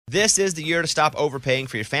This is the year to stop overpaying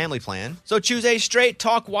for your family plan. So choose a Straight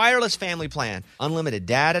Talk Wireless family plan. Unlimited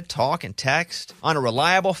data, talk, and text on a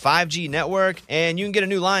reliable 5G network. And you can get a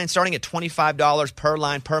new line starting at $25 per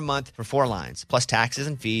line per month for 4 lines, plus taxes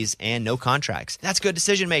and fees and no contracts. That's good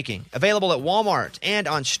decision making. Available at Walmart and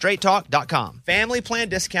on straighttalk.com. Family plan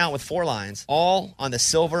discount with 4 lines, all on the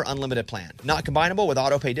Silver Unlimited plan. Not combinable with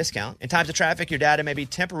auto pay discount. In times of traffic, your data may be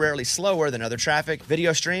temporarily slower than other traffic.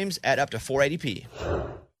 Video streams at up to 480p.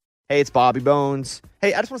 Hey, it's Bobby Bones.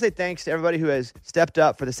 Hey, I just want to say thanks to everybody who has stepped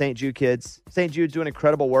up for the St. Jude kids. St. Jude's doing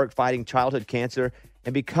incredible work fighting childhood cancer.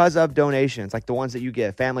 And because of donations like the ones that you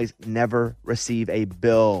give, families never receive a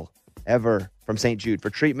bill ever from St. Jude for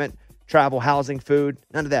treatment, travel, housing, food,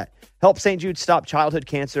 none of that. Help St. Jude stop childhood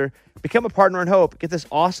cancer. Become a partner in hope. Get this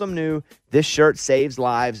awesome new This Shirt Saves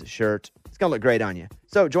Lives shirt. It's going to look great on you.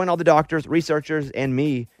 So join all the doctors, researchers, and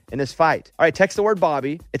me in this fight. All right, text the word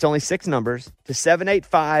Bobby. It's only 6 numbers to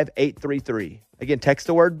 785-833. Again, text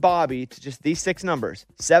the word Bobby to just these 6 numbers,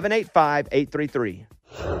 785-833.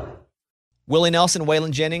 Willie Nelson,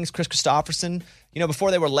 Waylon Jennings, Chris Christopherson,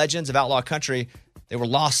 before they were legends of outlaw country, they were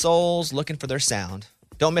lost souls looking for their sound.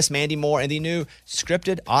 Don't miss Mandy Moore and the new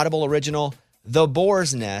scripted Audible original, The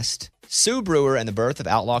Boar's Nest, Sue Brewer and the Birth of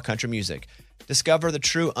Outlaw Country Music. Discover the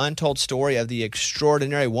true untold story of the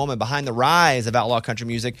extraordinary woman behind the rise of outlaw country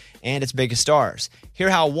music and its biggest stars. Hear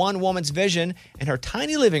how one woman's vision in her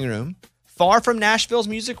tiny living room, far from Nashville's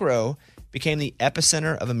Music Row, became the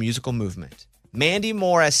epicenter of a musical movement. Mandy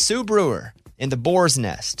Moore as Sue Brewer in The Boar's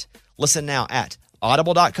Nest. Listen now at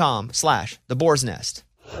audible.com/The Boar's Nest.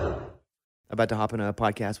 About to hop in a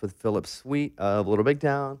podcast with Philip Sweet of Little Big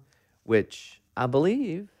Town, which I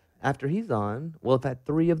believe after he's on, we'll have had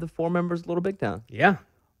 3 of the 4 members of Little Big Town. Yeah.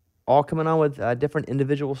 All coming on with different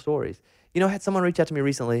individual stories. I had someone reach out to me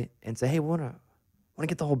recently and say, hey, we want to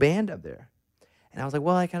get the whole band up there. And I was like,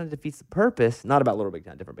 well, that kind of defeats the purpose. Not about Little Big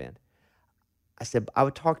Town, different band. I said, I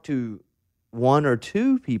would talk to 1 or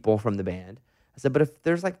 2 people from the band. I said, but if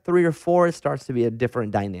there's like 3 or 4, it starts to be a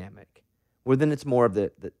different dynamic. Where then it's more of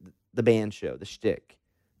the band show, the shtick.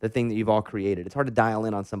 The thing that you've all created. It's hard to dial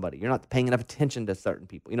in on somebody. You're not paying enough attention to certain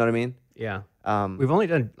people. You know what I mean? Yeah. We've only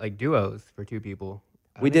done like duos for 2 people.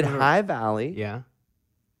 We did High Valley. Yeah.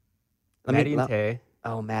 Maddie and Tay.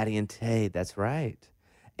 Oh, Maddie and Tay. That's right.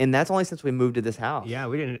 And that's only since we moved to this house. Yeah,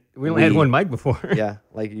 we only had 1 mic before. Yeah,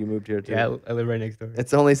 like you moved here too. Yeah, I live right next door.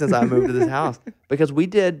 It's only since I moved to this house. Because we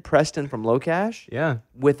did Preston from Low Cash. Yeah.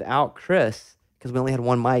 Without Chris, because we only had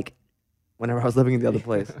 1 mic whenever I was living in the other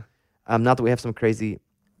place. Not that we have some crazy...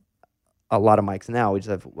 a lot of mics now. We just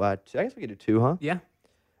have, 2, I guess we could do 2, huh? Yeah.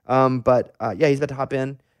 But he's about to hop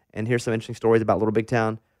in and hear some interesting stories about Little Big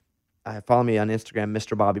Town. Follow me on Instagram,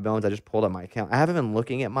 Mr. Bobby Bones. I just pulled up my account. I haven't been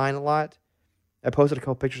looking at mine a lot. I posted a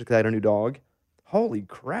couple pictures because I had a new dog. Holy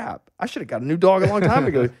crap. I should have got a new dog a long time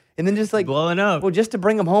ago. And then just like... blowing up. Well, just to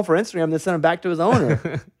bring him home for Instagram, then send him back to his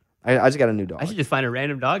owner. I just got a new dog. I should just find a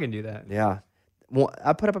random dog and do that. Yeah. Well,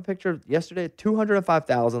 I put up a picture yesterday,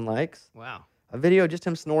 205,000 likes. Wow. A video just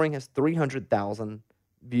him snoring has 300,000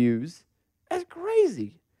 views. That's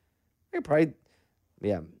crazy. I could probably,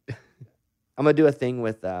 I'm gonna do a thing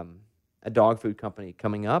with a dog food company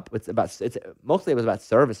coming up. Mostly it was about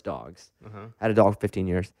service dogs. Uh-huh. I had a dog for 15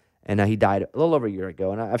 years, and he died a little over a year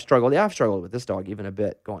ago. And I've struggled with this dog even a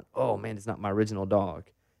bit. Going, oh man, it's not my original dog.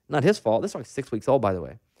 Not his fault. This dog's 6 weeks old, by the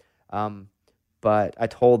way. But I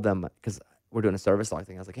told them because we're doing a service dog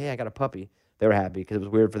thing. I was like, hey, I got a puppy. They were happy because it was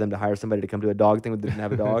weird for them to hire somebody to come to a dog thing that didn't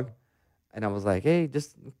have a dog. And I was like, hey,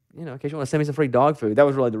 just, in case you want to send me some free dog food. That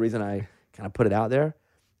was really the reason I kind of put it out there.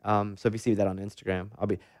 So if you see that on Instagram,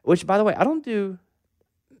 which by the way, I don't do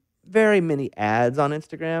very many ads on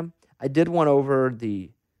Instagram. I did one over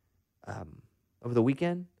the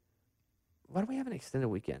weekend. Why do we have an extended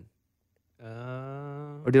weekend?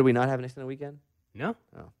 Or did we not have an extended weekend? No.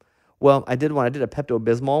 Oh. Well, I did one. I did a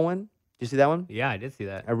Pepto-Bismol one. Did you see that one? Yeah, I did see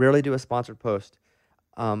that. I rarely do a sponsored post,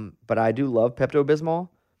 but I do love Pepto-Bismol.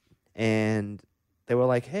 And they were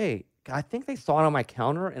like, hey, I think they saw it on my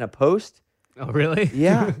counter in a post. Oh, really?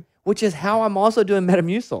 Yeah, which is how I'm also doing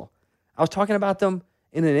Metamucil. I was talking about them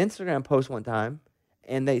in an Instagram post one time,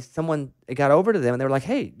 and it got over to them, and they were like,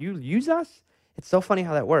 hey, you use us? It's so funny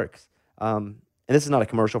how that works. And this is not a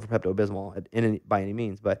commercial for Pepto-Bismol by any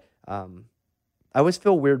means, but I always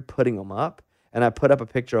feel weird putting them up. And I put up a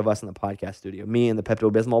picture of us in the podcast studio, me in the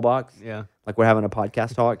Pepto-Bismol box. Yeah. Like we're having a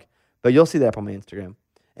podcast talk. But you'll see that up on my Instagram.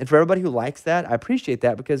 And for everybody who likes that, I appreciate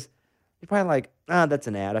that because you're probably like, that's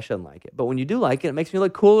an ad. I shouldn't like it. But when you do like it, it makes me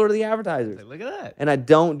look cooler to the advertisers. Like, look at that. And I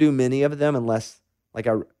don't do many of them unless,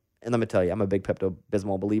 and let me tell you, I'm a big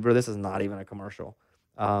Pepto-Bismol believer. This is not even a commercial.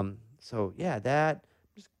 So, yeah, that.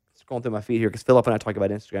 Just scrolling through my feed here because Philip and I talk about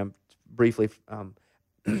Instagram briefly. I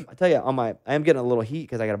tell you, I am getting a little heat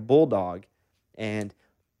because I got a bulldog, and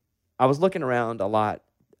I was looking around a lot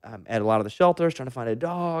at a lot of the shelters trying to find a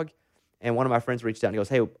dog, and one of my friends reached out and goes,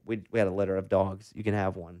 "Hey, we had a litter of dogs. You can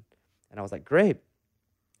have one." And I was like, "Great."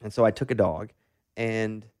 And so I took a dog,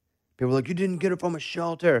 and people were like, "You didn't get it from a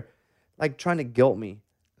shelter," like trying to guilt me.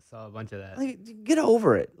 I saw a bunch of that. Like, get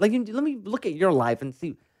over it. Like, let me look at your life and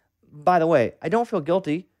see. By the way, I don't feel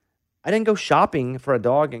guilty. I didn't go shopping for a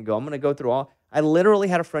dog and go, I'm going to go through all. I literally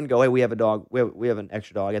had a friend go, "Hey, we have a dog. We have an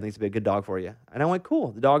extra dog. I think it's be a good dog for you." And I went,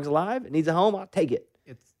 "Cool. The dog's alive. It needs a home. I'll take it."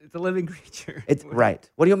 It's a living creature. It's right.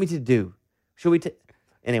 What do you want me to do? Should we take?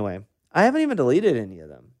 Anyway, I haven't even deleted any of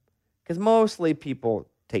them because mostly people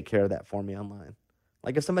take care of that for me online.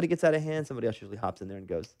 Like if somebody gets out of hand, somebody else usually hops in there and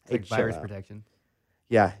goes, "Hey, It's like virus protection.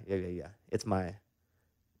 Yeah. It's my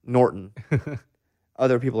Norton.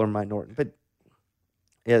 Other people are my Norton. But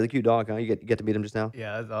yeah, the cute dog, huh? You get to meet him just now?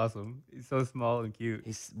 Yeah, that's awesome. He's so small and cute.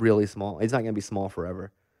 He's really small. He's not going to be small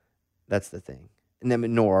forever. That's the thing. And then,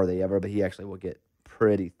 nor are they ever, but he actually will get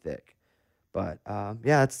pretty thick. But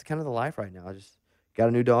yeah, that's kind of the life right now. I just got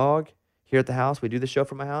a new dog here at the house. We do the show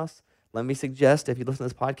from my house. Let me suggest, if you listen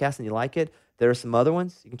to this podcast and you like it, there are some other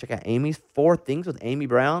ones. You can check out Amy's 4 Things with Amy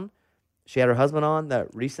Brown. She had her husband on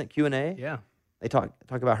that recent Q&A. Yeah. They talk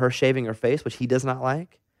about her shaving her face, which he does not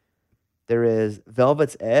like. There is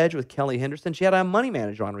Velvet's Edge with Kelly Henderson. She had a money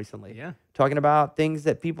manager on recently. Yeah. Talking about things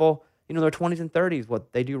that people, their 20s and 30s,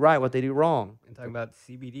 what they do right, what they do wrong. And talking about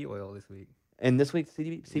CBD oil this week. And this week's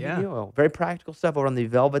CBD oil. Very practical stuff over on the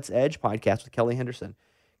Velvet's Edge podcast with Kelly Henderson.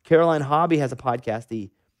 Caroline Hobby has a podcast, the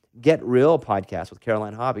Get Real podcast with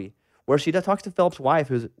Caroline Hobby, where she talks to Philip's wife,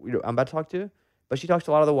 who's I'm about to talk to, but she talks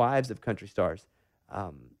to a lot of the wives of country stars.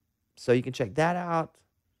 So you can check that out.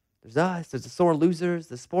 There's us. There's the Sore Losers,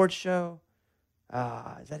 the sports show.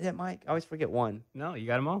 Is that it, Mike? I always forget one. No, you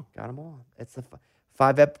got them all. Got them all. It's a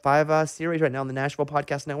five series right now on the Nashville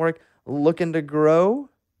Podcast Network, looking to grow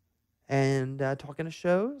and talking to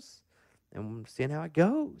shows and seeing how it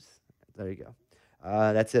goes. There you go.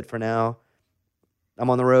 That's it for now. I'm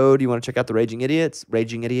on the road. You want to check out the Raging Idiots?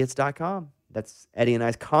 RagingIdiots.com. That's Eddie and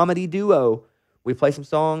I's comedy duo. We play some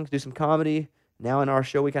songs, do some comedy. Now in our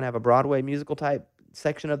show, we kind of have a Broadway musical type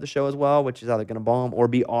section of the show as well, which is either going to bomb or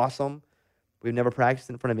be awesome. We've never practiced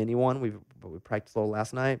in front of anyone, but we practiced a little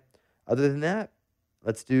last night. Other than that,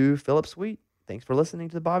 let's do Philip Sweet. Thanks for listening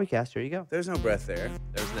to the Bobbycast. Here you go. There's no breath there.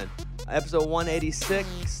 There's none. Episode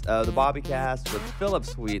 186 of the Bobbycast with Philip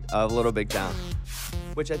Sweet of Little Big Town,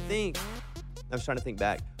 which I think, I was trying to think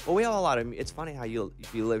back. Well, we have a lot of, it's funny how you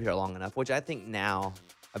live here long enough, which I think now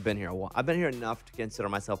I've been here a while. I've been here enough to consider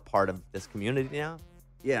myself part of this community now.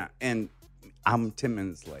 Yeah, and I'm 10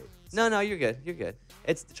 minutes late. No, you're good. You're good.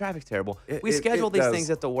 The traffic's terrible. We schedule these things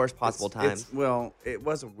at the worst possible times. Well, it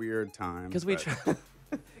was a weird time. Because we try to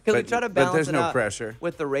But balance there's it no out pressure.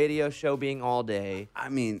 with the radio show being all day. I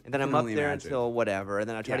mean, And then I I'm can up only there imagine. until whatever, and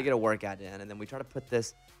then I try to Yeah. get a workout in, and then we try to put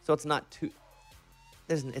this so it's not too.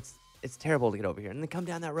 It's terrible to get over here, and then come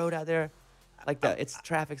down that road out there, like that. It's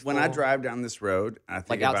traffic's When I full. drive down this road, I think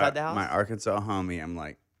Like outside about the house? my Arkansas homie. I'm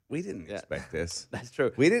like, we didn't Yeah. expect this. That's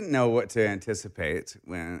true. We didn't know what to anticipate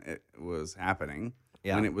when it was happening,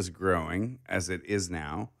 Yeah. when it was growing, as it is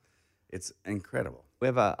now. It's incredible. We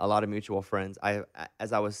have a lot of mutual friends.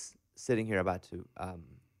 As I was sitting here about to,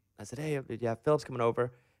 I said, "Hey, yeah, Philip's coming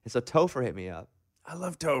over," and so Topher hit me up. I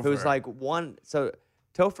love Topher. Who's like so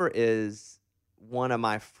Topher is one of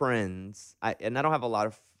my friends, and I don't have a lot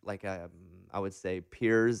of I would say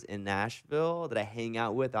peers in Nashville that I hang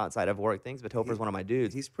out with outside of work things, but Topher's one of my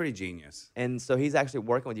dudes. He's pretty genius. And so he's actually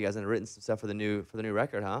working with you guys and written some stuff for the new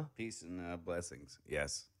record, huh? Peace and blessings.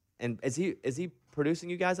 Yes. And is he producing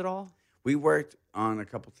you guys at all? We worked on a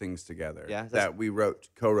couple things together. Yeah, that's- that we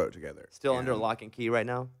co-wrote together. Still under And, lock and key right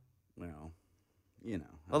now? Well, you know.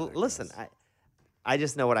 how Well, that listen, goes. I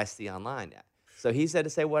just know what I see online. So he said to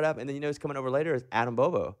say what up, and then who's coming over later is Adam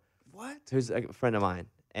Bobo, What? who's a friend of mine.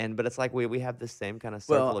 But it's like we have the same kind of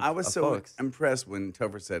Well, circle I was of so folks. impressed when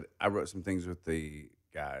Topher said, I wrote some things with the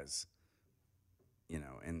guys,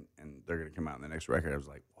 and they're going to come out in the next record. I was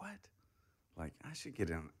like, what? Like, I should get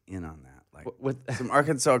in on that. Like, With some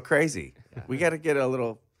Arkansas crazy. We got to get a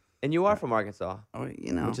little, and you are from Arkansas,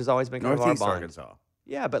 which has always been kind of our Northeast bond. Arkansas.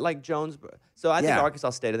 Yeah, but like Jonesboro. So I think Yeah. Arkansas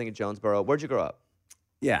State. I think of Jonesboro. Where'd you grow up?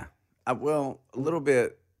 Yeah. Well, a little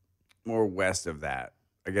bit more west of that.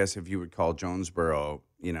 I guess if you would call Jonesboro,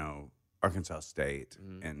 Arkansas State.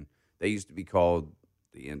 Mm-hmm. And they used to be called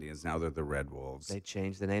the Indians. Now they're the Red Wolves. They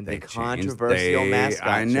changed the name. They The changed- controversial mascot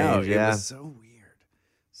I know. change, It yeah. was so weird.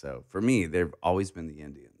 So for me, they've always been the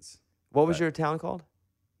Indians. What was but- your town called?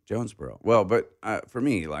 Jonesboro. Well, but for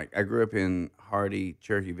me, like I grew up in Hardy,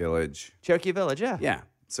 Cherokee Village. Cherokee Village, yeah. Yeah.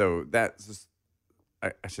 So that's just,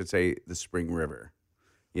 I should say the Spring River,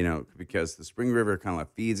 you know, because the Spring River kind of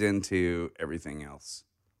feeds into everything else.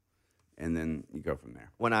 And then you go from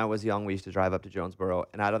there. When I was young, we used to drive up to Jonesboro,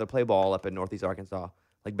 and I'd either play ball up in Northeast Arkansas,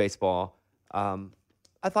 like baseball.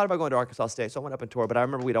 I thought about going to Arkansas State, so I went up and toured, but I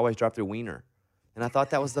remember we'd always drive through Weiner. And I thought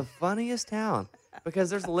that was the funniest town because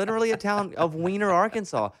there's literally a town of Weiner,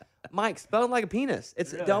 Arkansas. Mike, spelled like a penis.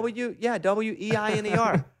 It's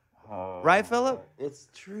Weiner. Right, Philip? It's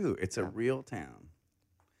true. It's a real town.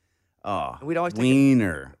 Oh, And we'd always take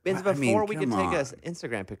Weiner. Before I mean, we could come take on. us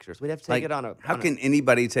Instagram pictures, we'd have to take Like, it on a. How on a- can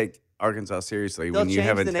anybody take Arkansas seriously They'll when you change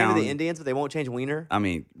have a the name town? of the Indians, but they won't change Weiner. I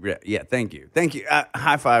mean, yeah. Thank you.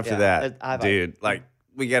 High five Yeah, to that, high five. dude. Like,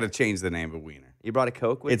 we got to change the name of Weiner. You brought a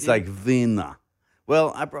Coke with It's you? like Vina.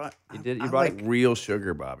 Well, I brought. You did- you I brought like real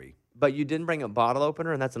sugar, Bobby. But you didn't bring a bottle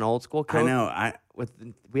opener, and that's an old school Coke. I know. We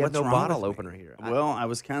have What's no wrong bottle with me? opener here. Well, I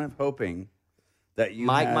was kind of hoping that you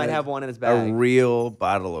Mike might had have one in his a bag. real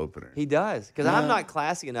bottle opener. He does, because I'm not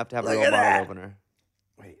classy enough to have a Look real at bottle that. opener.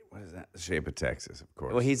 Wait, what is that? The shape of Texas, of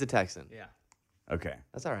course. Well, he's a Texan. Yeah. Okay.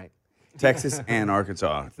 That's all right. Texas and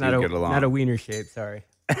Arkansas It's not do a, get along. not a wiener shape, sorry.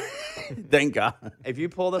 Thank God. If you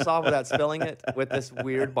pull this off without spilling it with this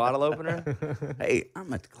weird bottle opener, Hey,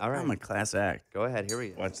 I'm All right. a class act. go ahead. Here we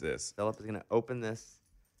go. Watch this. Philip is gonna open this.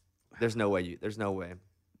 There's no way. There's no way.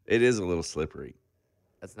 It is a little slippery.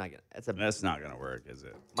 That's not gonna. That's a. That's not going to work, is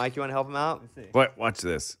it? Mike, you want to help him out? What? Watch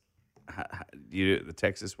this. You do it the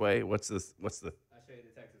Texas way? What's this? What's the? I'll show you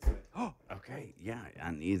the Texas way. Oh, okay. Yeah,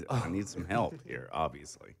 I need some help here,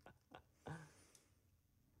 obviously.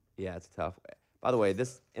 Yeah, it's tough. By the way,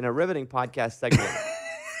 this in a riveting podcast segment.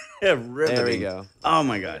 Yeah, There we riveting. go. Oh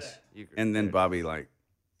my gosh. You- And then Bobby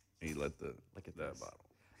he let the Look at that this.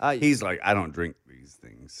 bottle. He's like, I don't drink these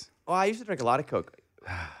things. Well, I used to drink a lot of Coke.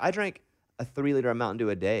 I drank a 3-liter of Mountain Dew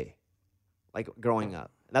a day, like growing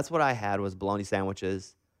up. That's what I had was bologna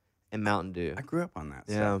sandwiches and Mountain Dew. I grew up on that.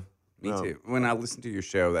 Yeah. Stuff. Me No. too. When I listen to your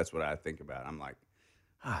show, that's what I think about. I'm like,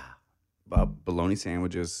 bologna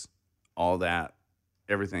sandwiches, all that,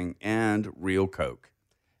 everything, and real Coke.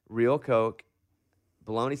 Real Coke,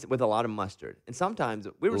 bologna with a lot of mustard. And sometimes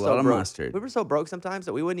we were A so lot of broke. mustard. We were so broke sometimes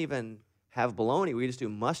that we wouldn't even have bologna. We just do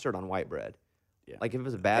mustard on white bread. Yeah. Like if it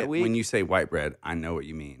was a bad week, When you say white bread, I know what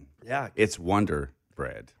you mean. yeah, It's Wonder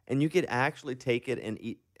bread. and you could actually take it and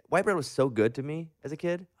eat. White bread was so good to me as a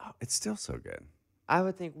kid. Oh, it's still so good. I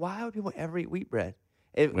would think, why would people ever eat wheat bread?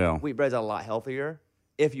 Well- Wheat bread's a lot healthier.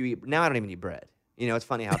 If you eat now, I don't even eat bread. You know, it's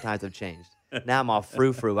funny how times have changed. Now I'm all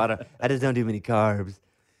frou-frou. I just don't do many carbs.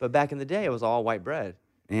 But back in the day, it was all white bread.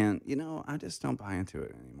 And, I just don't buy into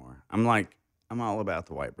it anymore. I'm all about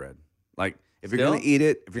the white bread. Like, if you're Still? going to eat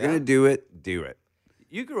it, if you're Yeah. going to do it, do it.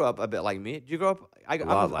 You grew up a bit like me. Did you grow up?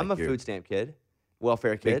 lot I'm like a you. food stamp kid,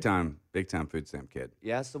 welfare kid. Big time food stamp kid.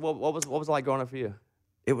 Yeah. So what was it like growing up for you?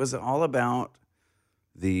 It was all about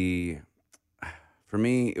for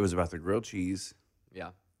me, it was about the grilled cheese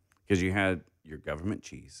Yeah. because you had your government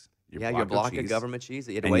cheese. Your block of cheese, government cheese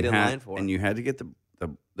that you had to and wait you in had- line for. And you had to get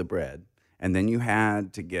the bread. And then you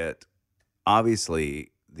had to get, obviously,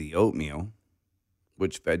 the oatmeal,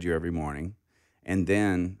 which fed you every morning. And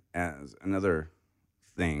then, as another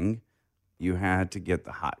thing, you had to get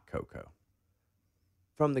the hot cocoa.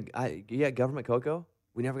 From you got government cocoa?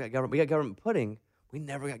 We never got government. We got government pudding. We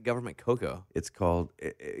never got government cocoa. It's called,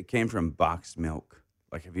 it came from boxed milk.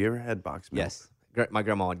 Like, have you ever had boxed milk? Yes. My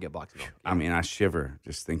grandma would get boxed milk. I mean, I shiver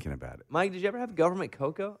just thinking about it. Mike, did you ever have government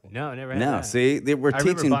cocoa? No, never had No, that. see, we're I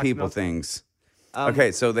remember teaching boxed people milk. things.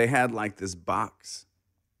 Okay. So they had like this box,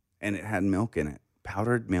 and it had milk in it,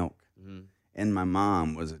 powdered milk. Mm-hmm. And my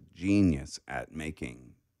mom was a genius at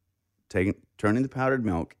turning the powdered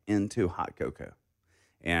milk into hot cocoa,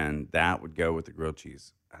 and that would go with the grilled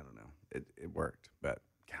cheese. I don't know, it worked, but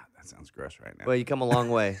God, that sounds gross right now. Well, you come a long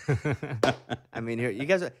way. I mean, here you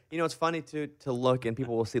guys. It's funny to look and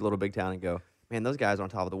people will see Little Big Town and go, "Man, those guys are on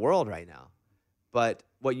top of the world right now." But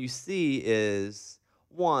what you see is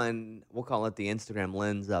one. We'll call it the Instagram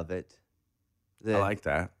lens of it. I like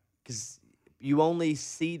that. Because you only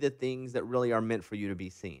see the things that really are meant for you to be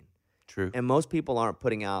seen, True. and most people aren't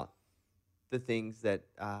putting out the things that.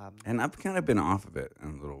 And I've kind of been off of it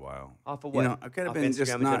in a little while. Off of what? I've kind of Off been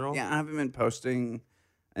just Instagram in not. general? Yeah, I haven't been posting,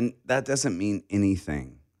 and that doesn't mean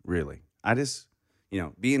anything really. I just,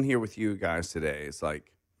 being here with you guys today, it's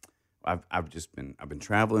like I've been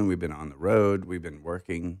traveling. We've been on the road. We've been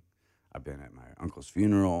working. I've been at my uncle's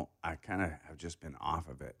funeral. I kind of have just been off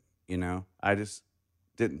of it. I just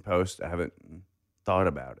didn't post. I haven't thought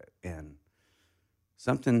about it, and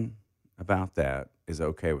something about that is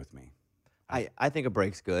okay with me. I think a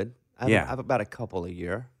break's good. I have about a couple a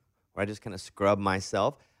year where I just kind of scrub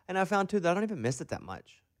myself. And I found, too, that I don't even miss it that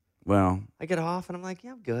much. Well, I get off and I'm like,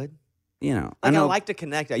 yeah, I'm good. you know, I know, like to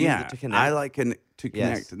connect. I use it to connect. I like to connect,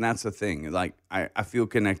 Yes. and that's the thing. Like I feel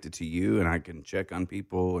connected to you, and I can check on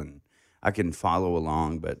people, and I can follow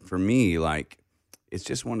along. But for me, like, it's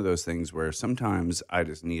just one of those things where sometimes I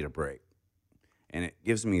just need a break, and it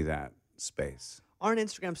gives me that space. Aren't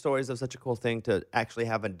Instagram stories of such a cool thing to actually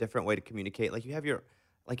have a different way to communicate? Like you have your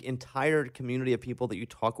like entire community of people that you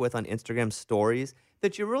talk with on Instagram stories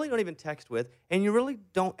that you really don't even text with and you really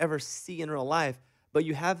don't ever see in real life, but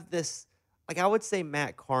you have this, like I would say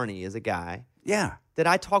Matt Carney is a guy Yeah, that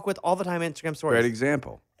I talk with all the time on Instagram stories. great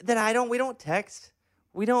example. That we don't text.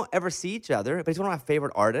 We don't ever see each other, but he's one of my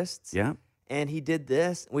favorite artists. Yeah, And he did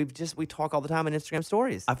this. We talk all the time on Instagram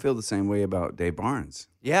stories. I feel the same way about Dave Barnes.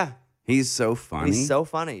 Yeah. He's so funny. He's so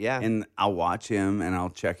funny, yeah. And I'll watch him and I'll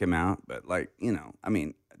check him out. But like, I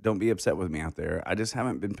mean, don't be upset with me out there. I just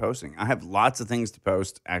haven't been posting. I have lots of things to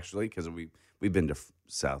post actually because we've been to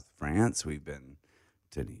South France, we've been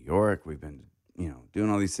to New York, we've been doing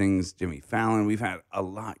all these things. Jimmy Fallon, we've had a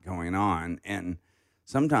lot going on, and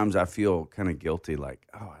sometimes I feel kind of guilty, like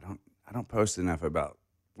I don't post enough about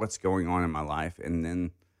what's going on in my life, and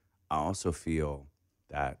then I also feel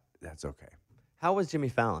that that's okay. How was Jimmy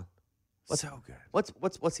Fallon? So good.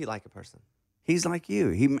 What's he like a person? He's like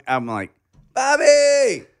you. I'm like,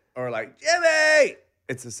 Bobby, or like, Jimmy.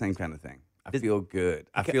 It's the same kind of thing. I feel good.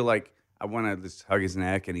 I feel like I want to just hug his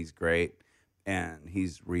neck, and he's great, and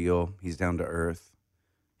he's real. He's down to earth.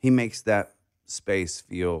 He makes that space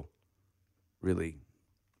feel really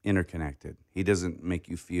interconnected. He doesn't make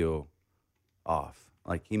you feel off.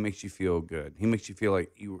 Like, he makes you feel good. He makes you feel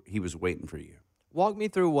like he was waiting for you. Walk me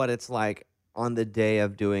through what it's like on the day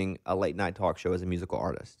of doing a late night talk show as a musical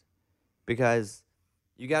artist. Because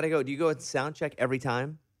you got to go. Do you go and sound check every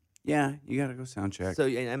time? Yeah, you got to go sound check. So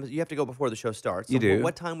and you have to go before the show starts. So You do?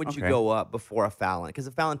 What time would you Okay. go up before a Fallon? Because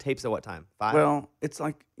the Fallon tapes at what time? 5? Well, it's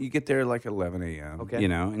like you get there like 11 a.m., Okay.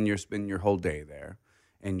 and you're spending your whole day there,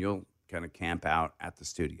 and you'll kind of camp out at the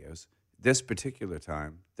studios. This particular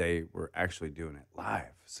time, they were actually doing it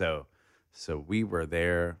live. So we were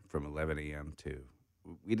there from 11 a.m.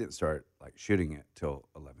 we didn't start like shooting it till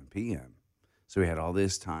 11 p.m. So we had all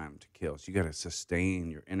this time to kill. So you got to sustain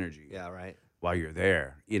your energy Yeah, right. while you're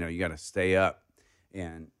there. You got to stay up,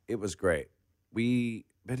 and it was great.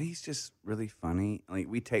 But he's just really funny. Like,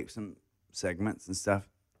 we taped some segments and stuff.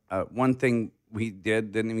 One thing we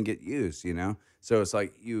didn't even get used. So it's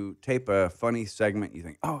like you tape a funny segment, you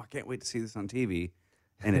think, oh, I can't wait to see this on TV,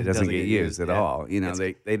 and it doesn't get used at yeah. all.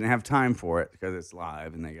 They didn't have time for it because it's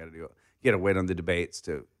live, and they got to do it. You got to wait on the debates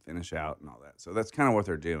to finish out and all that. So that's kind of what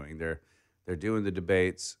they're doing. They're doing the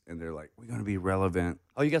debates, and they're like, we're going to be relevant.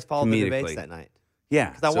 Oh, you guys followed the debates Comedically. that night? Yeah.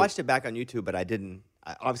 Because I so- watched it back on YouTube, but I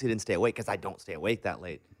obviously didn't stay awake because I don't stay awake that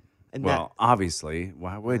late. And Well, obviously,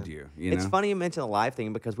 why would you? it's funny you mention the live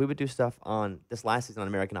thing because we would do stuff on this last season on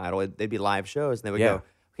American Idol. They'd be live shows, and they would Yeah. go,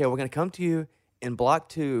 okay, we're going to come to you in block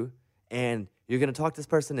 2, and you're going to talk to this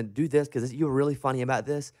person and do this because you're really funny about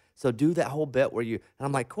this. So do that whole bit where you, and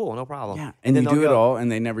I'm like, cool, no problem. Yeah, and then you they'll do it go, all, and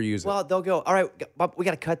they never use it. Well, they'll go, all right, Bob, we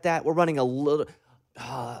got to cut that. We're running a little,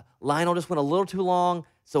 Lionel just went a little too long,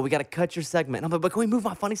 so we got to cut your segment. And I'm like, but can we move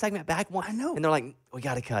my funny segment back one? I know. And they're like, we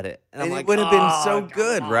got to cut it. And I'm And like, it would have been "Oh, so come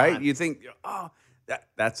good, right? on." You think,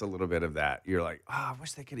 that's a little bit of that. You're like, I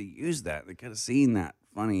wish they could have used that. They could have seen that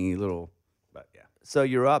funny little, but yeah. So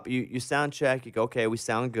you're up, you sound check, you go, okay, we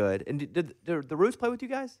sound good. And did the Roots play with you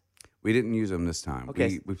guys? We didn't use them this time.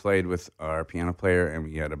 Okay. We played with our piano player, and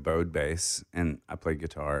we had a bowed bass, and I played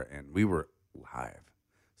guitar, and we were live.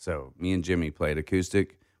 So me and Jimmy played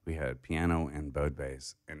acoustic. We had piano and bowed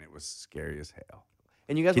bass, and it was scary as hell.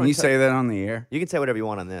 And you guys Can wanna you say that on the air? You can say whatever you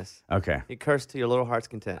want on this. Okay. You curse to your little heart's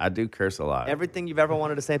content. I do curse a lot. Everything you've ever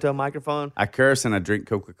wanted to say to a microphone, I curse and I drink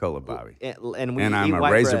Coca-Cola, Bobby. and we And eat I'm a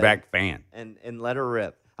white Razorback bread fan. and let her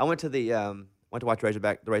rip. I went to the watch the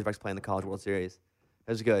Razorbacks play in the College World Series.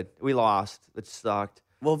 It was good. We lost. It sucked.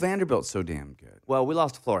 Well, Vanderbilt's so damn good. Well, we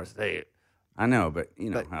lost to Florida State. I know, but you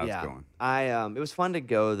know But how yeah, it's going. it was fun to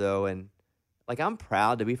go though, and like I'm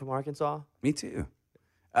proud to be from Arkansas. Me too.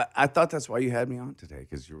 I thought that's why you had me on today,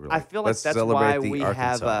 because you were like, I feel like let's that's celebrate why the we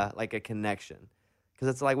have Arkansas. like a connection, because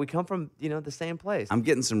it's like we come from the same place. I'm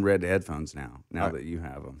getting some red headphones now that you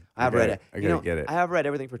have them. I have read it. I gotta get it. I have read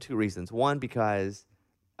everything for 2 reasons. One, because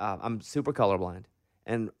I'm super colorblind,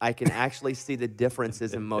 and I can actually see the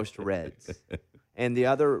differences in most reds. And the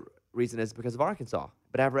other reason is because of Arkansas.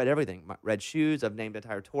 But I've read everything. My red shoes. I've named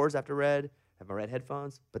entire tours after red. I have my red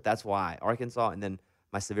headphones. But that's why Arkansas. And then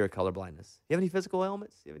my severe color blindness. You have any physical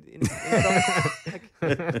ailments? You have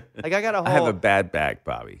like I got a whole, I have a bad back,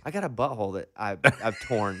 Bobby. I got a butthole that I've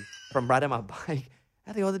torn from riding my bike. I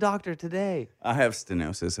had to go to the doctor today. I have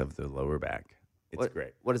stenosis of the lower back. It's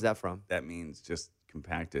great. What is that from? That means just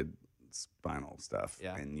compacted spinal stuff.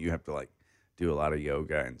 Yeah. And you have to like do a lot of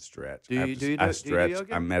yoga and stretch. Do I you do stretch,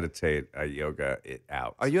 yoga? I meditate, I yoga it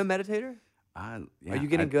out. Are you a meditator? Yeah, Are you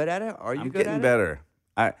getting good at it? Are you I'm good getting at it? better.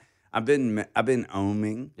 I've been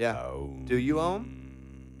oming. Yeah. Do you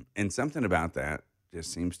ohm? And something about that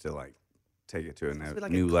just seems to like take it to a It's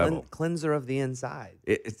like new a level. cleanser of the inside.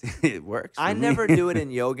 It works. I for me. never do it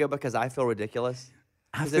in yoga because I feel ridiculous.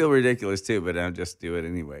 I feel ridiculous too, but I just do it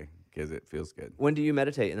anyway because it feels good. When do you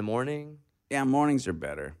meditate? In the morning? Yeah, mornings are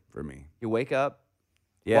better for me. You wake up?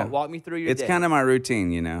 Yeah, Walk me through your it's day. kind of my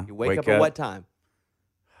routine, you know. You wake up at what time?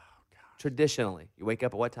 Traditionally, you wake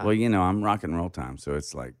up at what time? Well, you know, I'm rock and roll time, so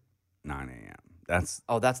it's like 9 a.m. That's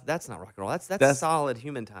that's not rock and roll. That's solid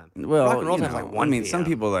human time. well, rock and roll you time's know, like 1 I mean, some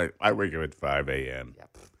p.m. people like I wake up at 5 a.m.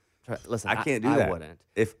 Yeah. Listen, I can't do I that. wouldn't.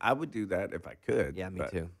 If I would do that, if I could. Yeah, me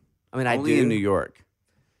but too. I mean, I only do. in New York.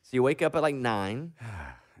 So you wake up at like 9.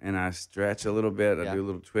 And I stretch a little bit. I Yeah. do a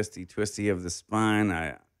little twisty of the spine.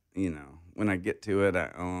 When I get to it,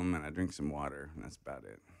 I and I drink some water, and that's about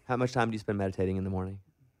it. How much time do you spend meditating in the morning?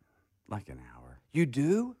 Like an hour. You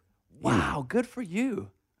do? Wow, good for you.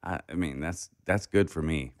 I mean, that's good for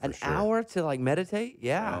me. For An sure. hour to like meditate?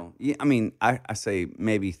 Yeah. Well, yeah, I mean, I say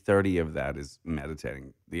maybe 30 of that is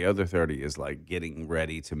meditating. The other 30 is like getting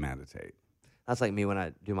ready to meditate. That's like me when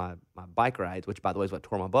I do my bike rides, which by the way is what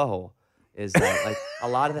tore my butthole. Is like a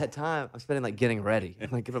lot of that time I'm spending like getting ready,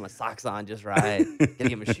 like getting my socks on just right,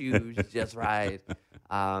 getting my shoes just right.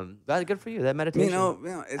 That's good for you. That meditation. It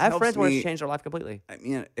I have helps friends where me- it's changed their life completely. I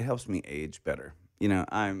mean, it helps me age better. You know,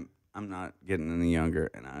 I'm not getting any younger,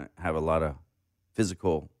 and I have a lot of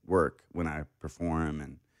physical work when I perform,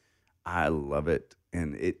 and I love it,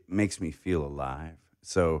 and it makes me feel alive.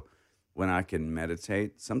 So when I can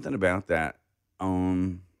meditate, something about that,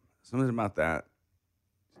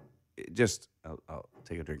 it just, I'll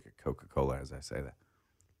take a drink of Coca-Cola as I say that.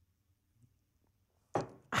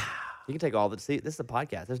 You can take all of it. See, this is a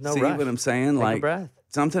podcast. There's no See rush. what I'm saying? Take a Like breath.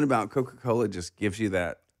 something about Coca-Cola just gives you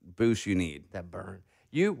that boost you need. That burn.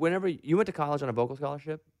 Whenever you went to college on a vocal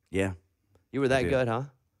scholarship, Yeah. you were that did. good, huh?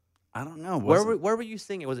 I don't know. Where were you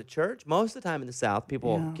singing? Was it church? Most of the time in the South,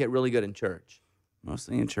 people Yeah. get really good in church.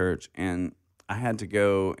 Mostly in church, and I had to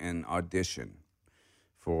go and audition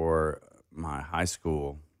for my high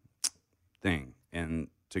school thing. And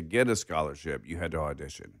to get a scholarship, you had to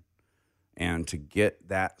audition. And to get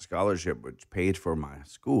that scholarship, which paid for my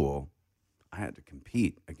school, I had to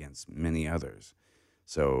compete against many others.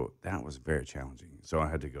 So that was very challenging. So I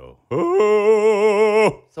had to go,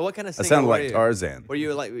 oh! So what kind of I singer sounded were like you? Tarzan. Were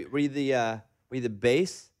you the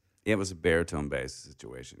bass? It was a baritone bass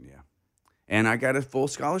situation, yeah. And I got a full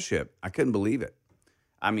scholarship. I couldn't believe it.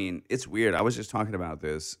 I mean, it's weird. I was just talking about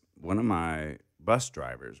this. One of my bus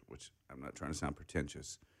drivers, which I'm not trying to sound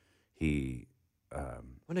pretentious, he, Well,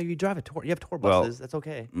 no, you drive a tour. You have tour Well, buses. That's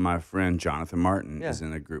okay. my friend Jonathan Martin Yeah. is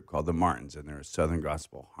in a group called the Martins, and they're a Southern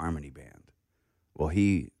Gospel harmony band. Well,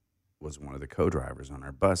 he was one of the co-drivers on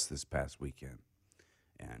our bus this past weekend.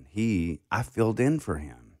 And I filled in for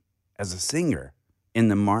him as a singer in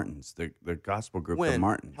the Martins, the gospel group, the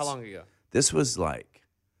Martins. How long ago? This was like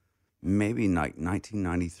maybe like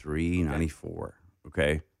 1993, 94.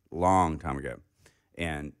 Okay. Long time ago.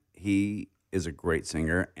 And he is a great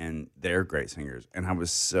singer, and they're great singers. And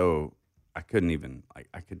I couldn't even,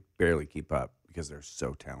 I could barely keep up because they're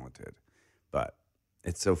so talented. But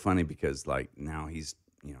it's so funny because like now he's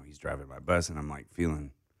driving my bus, and I'm like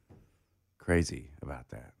feeling crazy about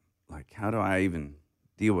that. Like, how do I even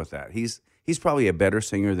deal with that? He's probably a better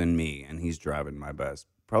singer than me, and he's driving my bus,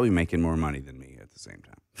 probably making more money than me at the same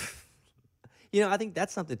time. I think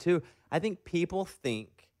that's something too. I think people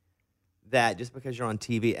think that just because you're on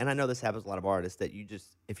TV, and I know this happens to a lot of artists, that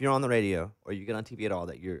if you're on the radio or you get on TV at all,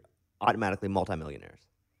 that you're automatically multimillionaires.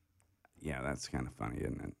 Yeah, that's kind of funny,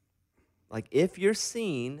 isn't it? Like if you're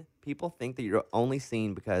seen, people think that you're only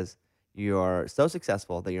seen because you're so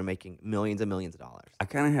successful that you're making millions and millions of dollars. I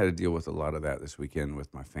kind of had to deal with a lot of that this weekend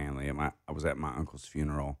with my family. I was at my uncle's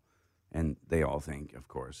funeral, and they all think, of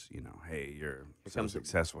course, hey, you're so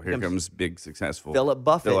successful. Here comes big successful Philip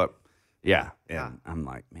Buffett. Philip. Yeah. And Yeah. I'm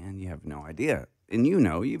like, man, you have no idea. And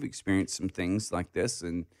you've experienced some things like this,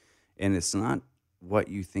 and it's not what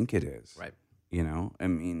you think it is. Right. I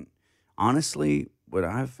mean, honestly, what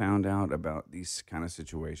I've found out about these kind of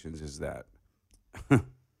situations is that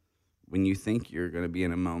when you think you're going to be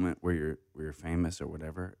in a moment where you're famous or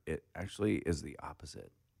whatever, it actually is the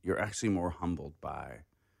opposite. You're actually more humbled by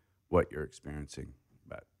what you're experiencing.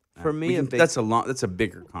 But For me, that's a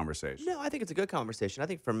bigger conversation. No, I think it's a good conversation. I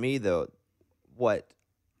think for me, though, what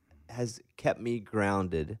has kept me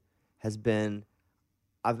grounded has been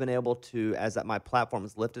I've been able to, as my platform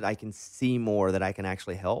is lifted, I can see more that I can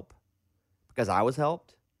actually help because I was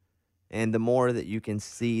helped. And the more that you can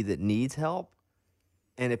see that needs help,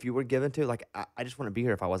 and if you were given to, like, I just want to be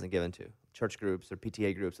here if I wasn't given to church groups or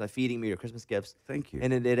PTA groups, like feeding me or Christmas gifts. Thank you.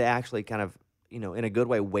 And it actually kind of, in a good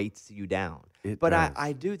way, weights you down. But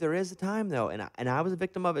I do. There is a time, though, and I was a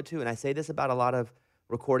victim of it, too. And I say this about a lot of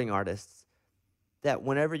recording artists, that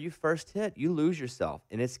whenever you first hit, you lose yourself.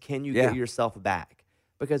 And it's, can you get yourself back?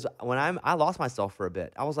 Because when I lost myself for a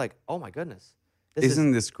bit, I was like, oh, my goodness.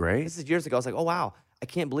 Isn't this great? This is years ago. I was like, oh, wow, I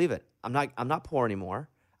can't believe it. I'm not poor anymore.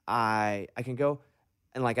 I can go,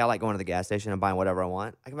 and like I like going to the gas station and buying whatever I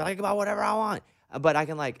want. I can buy whatever I want. But I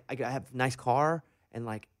can I have a nice car, and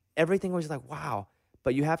like everything was like, wow.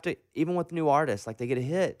 But you have to, even with new artists, like they get a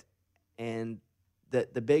hit, and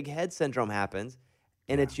the big head syndrome happens,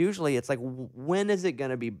 and it's like, when is it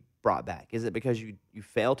going to be brought back? Is it because you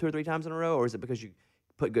fail 2 or 3 times in a row, or is it because you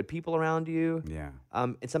put good people around you? Yeah.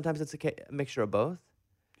 And sometimes it's a mixture of both.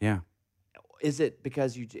 Yeah. Is it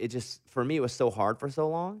because it just, for me, it was so hard for so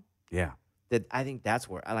long? Yeah. That I think that's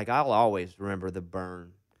where, I'll always remember the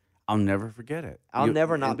burn. I'll never forget it. I'll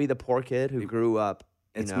never not be the poor kid who grew up,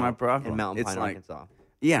 my problem. in Mountain Pine, Arkansas.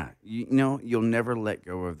 Yeah. You'll never let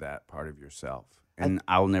go of that part of yourself. And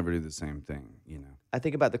I'll never do the same thing, I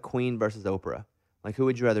think about the Queen versus Oprah. Like, who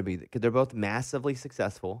would you rather be? Because they're both massively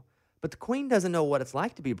successful, but the Queen doesn't know what it's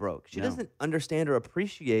like to be broke. She doesn't understand or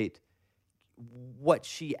appreciate what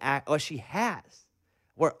she has.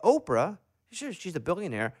 Where Oprah, she's a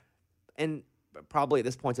billionaire, and probably at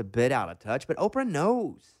this point's a bit out of touch, but Oprah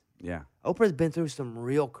knows. Yeah. Oprah's been through some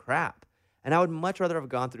real crap, and I would much rather have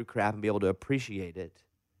gone through crap and be able to appreciate it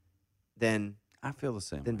than I feel the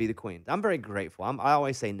same. Than be the Queen. I'm very grateful. I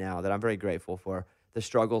always say now that I'm very grateful for the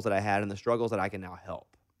struggles that I had and the struggles that I can now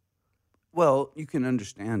help. Well, you can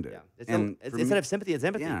understand it. Yeah. Instead of sympathy, it's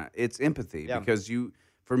empathy. Yeah, it's empathy because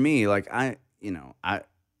for me, like I,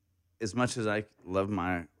 as much as I love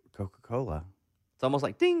my Coca-Cola, it's almost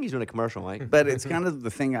like ding, he's doing a commercial, Mike. but it's kind of the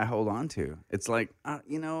thing I hold on to. It's like,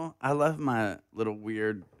 I love my little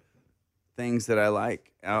weird things that I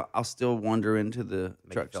like. I'll still wander into the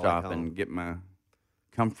truck stop and get my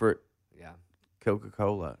comfort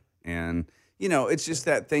Coca-Cola. And, it's just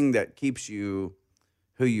that thing that keeps you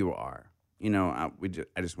who you are. I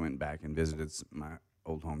just went back and visited my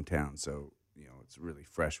old hometown, so, it's really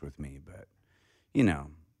fresh with me. But,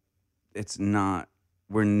 it's not,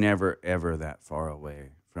 we're never, ever that far away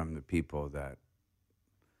from the people that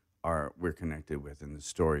we're connected with and the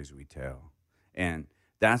stories we tell. And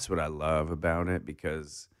that's what I love about it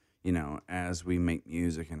because, as we make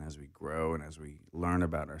music and as we grow and as we learn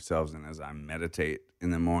about ourselves and as I meditate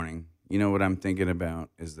in the morning, what I'm thinking about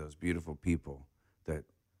is those beautiful people that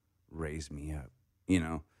raise me up,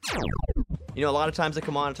 A lot of times I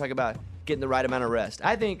come on and talk about getting the right amount of rest.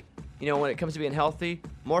 I think, when it comes to being healthy,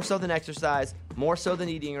 more so than exercise, more so than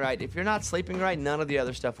eating right, if you're not sleeping right, none of the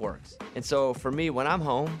other stuff works. And so for me, when I'm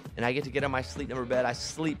home and I get to get on my Sleep Number bed, I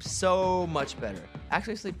sleep so much better. I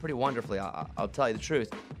actually sleep pretty wonderfully, I'll tell you the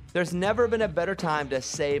truth. There's never been a better time to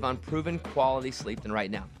save on proven quality sleep than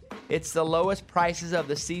right now. It's the lowest prices of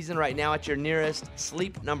the season right now at your nearest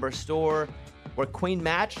Sleep Number store, where Queen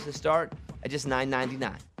mattresses start at just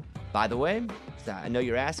 $9.99. By the way, I know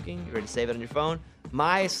you're asking, you're ready to save it on your phone.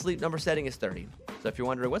 My Sleep Number setting is 30. So if you're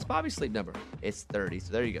wondering, what's Bobby's Sleep Number? It's 30.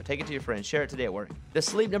 So there you go. Take it to your friends. Share it today at work. The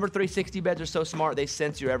Sleep Number 360 beds are so smart, they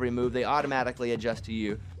sense your every move. They automatically adjust to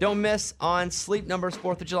you. Don't miss on Sleep Number's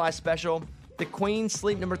 4th of July special. The Queen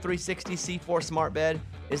Sleep Number 360 C4 Smart Bed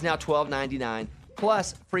is now $12.99.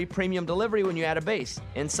 Plus free premium delivery when you add a base.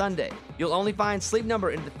 And Sunday, you'll only find Sleep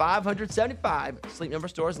Number in the 575 Sleep Number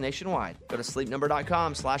stores nationwide. Go to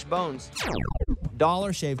sleepnumber.com/bones.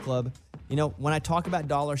 Dollar Shave Club. When I talk about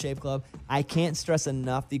Dollar Shave Club, I can't stress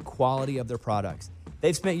enough the quality of their products.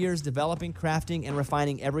 They've spent years developing, crafting, and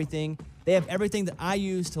refining everything. They have everything that I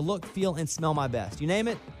use to look, feel, and smell my best. You name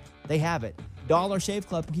it, they have it. Dollar Shave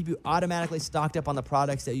Club can keep you automatically stocked up on the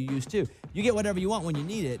products that you use too. You get whatever you want when you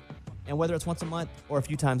need it, and whether it's once a month or a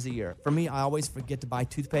few times a year. For me, I always forget to buy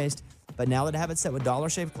toothpaste, but now that I have it set with Dollar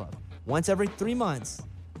Shave Club, once every 3 months,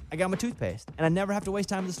 I got my toothpaste, and I never have to waste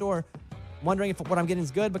time in the store wondering if what I'm getting is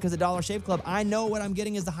good, because at Dollar Shave Club, I know what I'm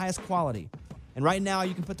getting is the highest quality. And right now,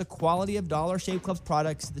 you can put the quality of Dollar Shave Club's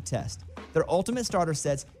products to the test. Their Ultimate Starter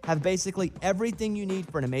Sets have basically everything you need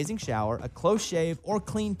for an amazing shower, a close shave, or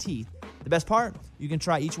clean teeth. The best part, you can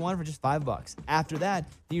try each one for just $5. After that,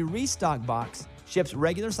 the Restock Box ships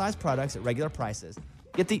regular size products at regular prices.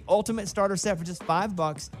 Get the Ultimate Starter Set for just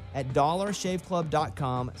 $5 at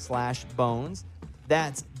dollarshaveclub.com/bones.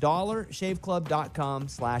 That's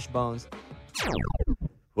dollarshaveclub.com/bones.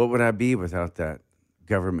 What would I be without that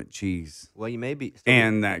government cheese Well, you may be.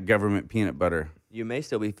 and that government peanut butter? You may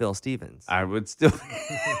still be Phil Stevens. I would still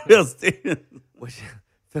Phil Stevens. Which,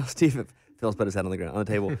 Phil Stevens. Phil's put his head on the ground, on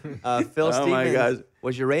the table. Phil Oh, Stevens my gosh.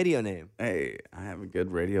 was your radio name. Hey, I have a good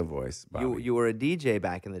radio voice, Bobby. You were a DJ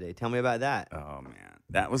back in the day. Tell me about that. Oh man,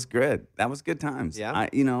 that was good. That was good times. Yeah?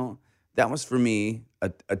 That was for me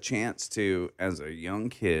a chance to, as a young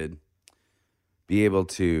kid, be able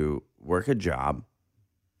to work a job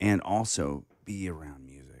and also be around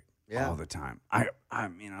music all the time. I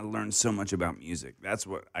mean, I learned so much about music. That's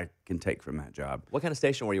what I can take from that job. What kind of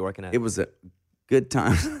station were you working at? It was a good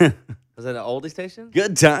time. Was it an oldie station?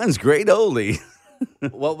 Good times, great oldies.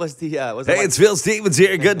 What was the? Was Hey, it's Phil Stevens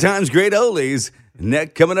here. Good times, great oldies.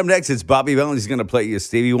 Coming up next, it's Bobby Bones. He's going to play you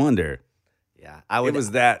Stevie Wonder. Yeah, I would. It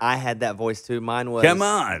was that. I had that voice too. Mine was. Come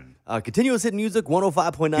on. Continuous hit music,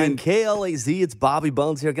 105.9 KLAZ. It's Bobby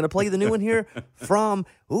Bones here. Going to play you the new one here from,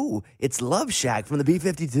 it's Love Shack from the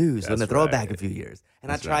B-52s. So I'm going to throw it back a few years.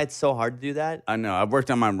 And I tried so hard to do that. I know. I've worked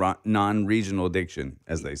on my non-regional diction,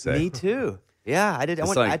 as they say. Me too. Yeah, I did. I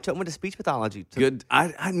It's went, like- went to speech pathology. Good.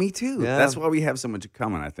 Me too. Yeah. That's why we have so much in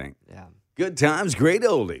common, I think. Yeah. Good times, great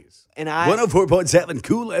oldies. And I- 104.7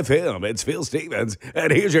 Cool FM. It's Phil Stevens.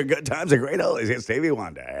 And here's your good times and great oldies. It's Stevie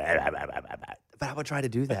Wonder. But I would try to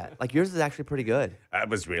do that. Like yours is actually pretty good. I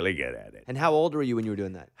was really good at it. And how old were you when you were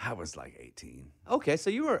doing that? I was like 18. Okay, so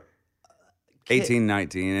you were 18,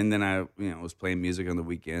 19. And then I was playing music on the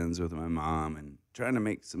weekends with my mom and trying to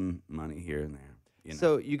make some money here and there.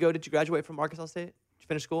 So did you graduate from Arkansas State? Did you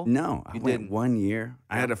finish school? No, I You went didn't. 1 year.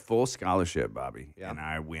 I had a full scholarship, Bobby. Yeah. And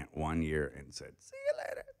I went 1 year and said, see you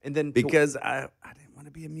later. And then Because I didn't want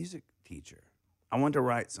to be a music teacher. I wanted to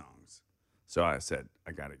write songs. So I said,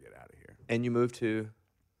 I got to get out of here. and you moved to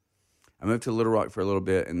I moved to Little Rock for a little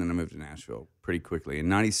bit, and then I moved to Nashville pretty quickly. In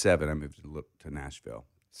 97, I moved to Nashville.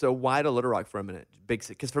 So why to Little Rock for a minute? Big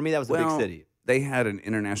city. Because for me that was a big city. They had an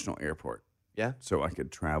international airport. Yeah. So I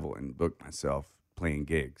could travel and book myself playing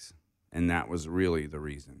gigs. And that was really the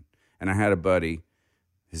reason. And I had a buddy,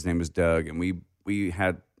 his name was Doug, and we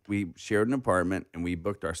shared an apartment, and we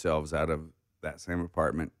booked ourselves out of that same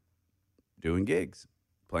apartment doing gigs,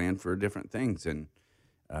 playing for different things. And,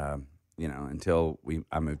 until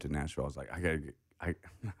I moved to Nashville, I was like,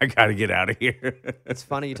 I gotta get out of here. It's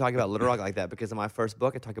funny you talk about Little Rock like that because in my first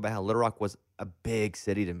book I talk about how Little Rock was a big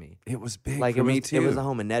city to me. It was big Like for me too. It was a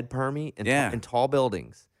home of Ned Permy and, Yeah. and tall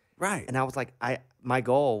buildings. Right. And I was like, my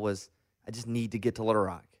goal was I just need to get to Little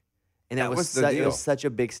Rock. And That it was the it deal. was such a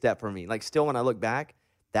big step for me. Like still when I look back,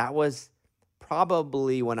 that was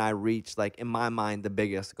probably when I reached like in my mind the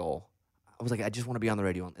biggest goal. I was like, I just want to be on the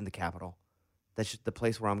radio in the capital. That's just the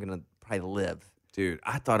place where I'm gonna probably live. Dude,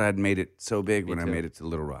 I thought I'd made it so big when I too. made it to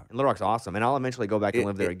Little Rock. And Little Rock's awesome. And I'll eventually go back and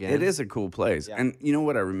live there again. It is a cool place. Yeah. And you know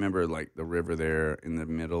what? I remember like the river there in the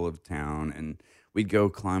middle of town, and we'd go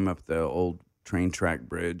climb up the old train track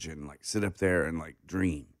bridge and like sit up there and like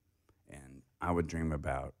dream. And I would dream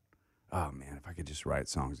about, oh man, if I could just write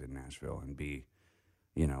songs in Nashville and be,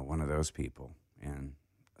 one of those people. And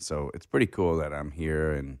so it's pretty cool that I'm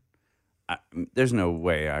here, and there's no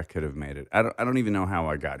way I could have made it. I don't even know how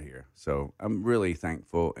I got here. So I'm really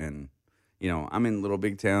thankful. And, I'm in Little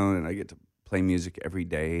Big Town, and I get to play music every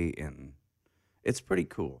day, and it's pretty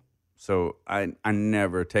cool. So I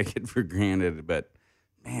never take it for granted, but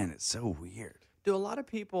man, it's so weird. Do a lot of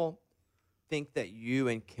people think that you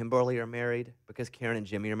and Kimberly are married because Karen and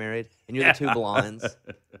Jimmy are married and you're the two blondes?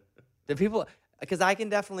 Do people, because I can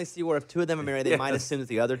definitely see where if two of them are married, they might Yes. assume that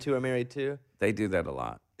the other two are married too. They do that a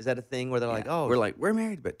lot. Is that a thing where they're like, oh, we're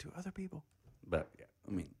married, but to other people. But yeah,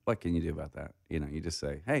 I mean, what can you do about that? You just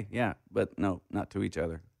say, hey, yeah, but no, not to each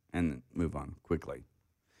other, and then move on quickly.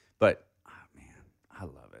 But man, I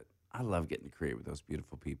love it. I love getting to create with those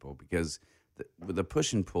beautiful people because the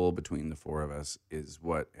push and pull between the four of us is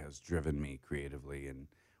what has driven me creatively, and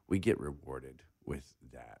we get rewarded with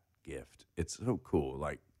that gift. It's so cool.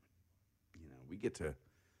 Like, we get to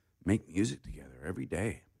make music together every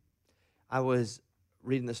day. I was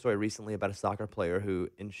reading the story recently about a soccer player who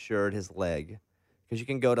insured his leg because you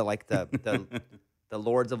can go to like the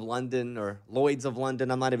Lords of London or Lloyd's of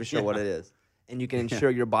London. I'm not even sure what it is. And you can insure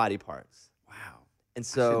your body parts. Wow. And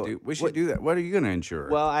so We should do that. What are you going to insure?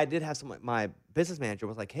 Well, I did have my business manager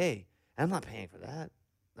was like, hey, I'm not paying for that.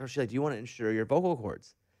 or she's like, do you want to insure your vocal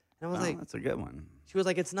cords? And I was Oh, like, that's a good one. she was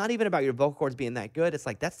like, it's not even about your vocal cords being that good. It's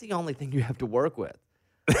like, that's the only thing you have to work with.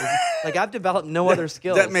 Like, I've developed no other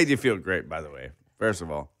skills. That made you feel great, by the way. First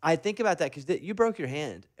of all, I think about that because you broke your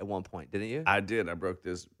hand at one point, didn't you? I did. I broke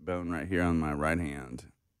this bone right here on my right hand,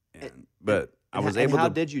 but I And was and able how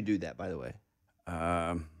to. did you do that, by the way?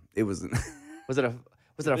 It was. Was it a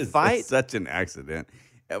It's fight? such an accident.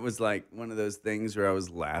 It was like one of those things where I was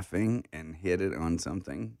laughing and hit it on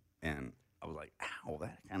something, and I was like, "Ow,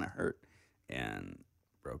 that kind of hurt," and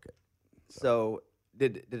broke it. So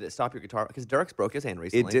did it stop your guitar? Because Dirk's broke his hand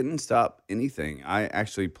recently. It didn't stop anything. I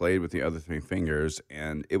actually played with the other 3 fingers,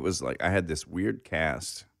 and it was like I had this weird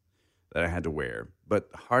cast that I had to wear. But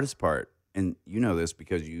the hardest part, and you know this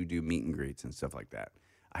because you do meet and greets and stuff like that,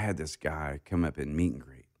 I had this guy come up and meet and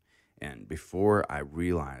greet, and before I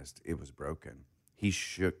realized it was broken, he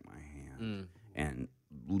shook my hand, and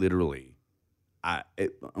literally,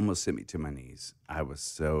 it almost sent me to my knees. I was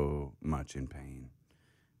so much in pain,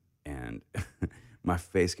 and my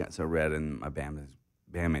face got so red, and my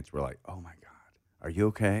bandmates were like, "Oh my God, are you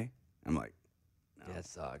okay?" I'm like, "No." Yeah, it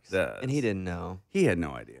sucks. Does. And he didn't know. He had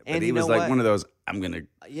no idea, but And he you was know like what? one of those. I'm gonna.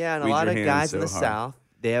 Yeah, and a squeeze lot your of hand guys in so the hard. South,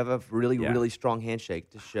 they have a really, Yeah. really strong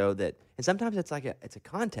handshake to show that. And sometimes it's like it's a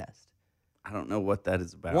contest. I don't know what that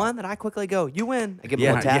is about. One that I quickly go, you win. I give him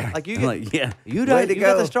yeah, a little tap. yeah. Like you I'm get, like, yeah, you, way got, to you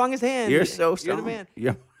got go. the strongest hand. You're so strong. You're the man.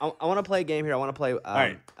 Yeah. I want to play a game here. I want to play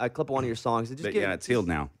right. a clip of one of your songs. Just But give, yeah, it's healed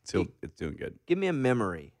now. It's healed. It's doing good. Give me a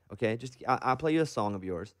memory, okay? Just I'll play you a song of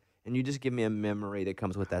yours, and you just give me a memory that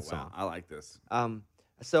comes with that Wow, song. I like this.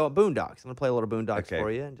 So Boondocks. I'm gonna play a little Boondocks Okay. for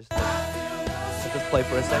you, and just let this play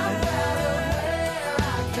for a second.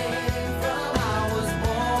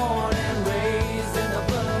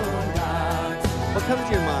 What comes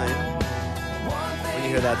to your mind when you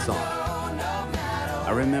hear that song?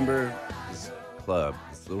 I remember this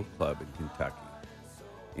little club in Kentucky,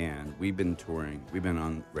 and we've been touring. We've been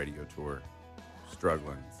on radio tour,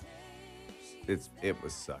 struggling. It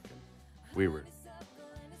was sucking. We were,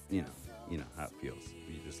 you know how it feels.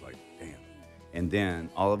 You just like, damn. And then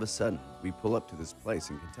all of a sudden, we pull up to this place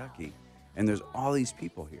in Kentucky, and there's all these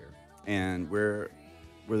people here, and we're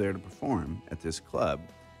there to perform at this club,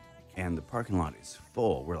 and the parking lot is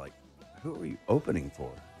full. We're like, who are you opening for?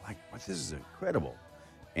 Like, this is incredible.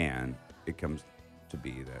 And it comes to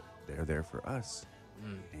be that they're there for us.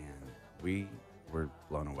 And we were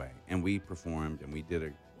blown away. And we performed, and we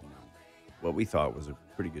did what we thought was a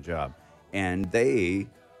pretty good job. And they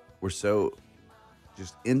were so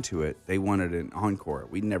just into it, they wanted an encore.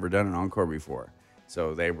 We'd never done an encore before.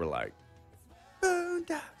 So they were like,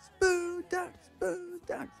 Boondocks, Boondocks,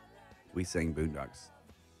 Boondocks. We sang Boondocks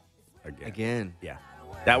again. Yeah.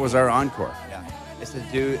 That was our encore. Yeah. It's to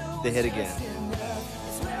do the hit again.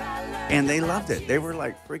 And they loved it. They were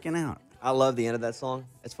like freaking out. I love the end of that song.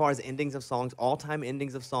 As far as endings of songs, all-time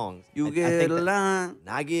endings of songs. You I get think a that- line,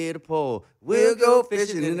 I get a pole. we'll go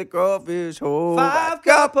fishing in the crawfish hole. 5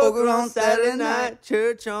 cup poker on Saturday night,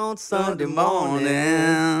 church on Sunday morning.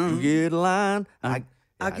 You get a line.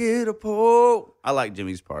 I get a pole. I like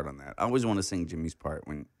Jimmy's part on that. I always want to sing Jimmy's part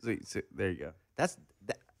when. So there you go. That's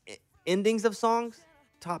endings of songs.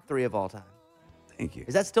 Top 3 of all time. Thank you.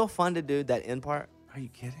 Is that still fun to do that end part? Are you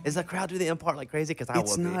kidding? Is the crowd do the end part like crazy? Because I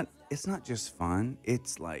It's would not. It's not just fun.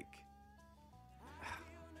 It's like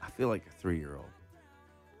I feel like a 3-year-old.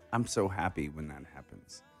 I'm so happy when that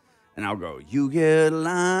happens, and I'll go. You get a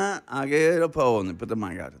line, I get a pole, and then put the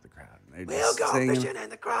mic out to the crowd. And be. they're We'll just go singing. fishing in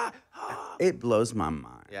the crowd. It blows my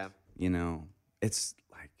mind. Yeah. It's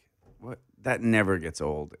like what that never gets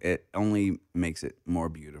old. It only makes it more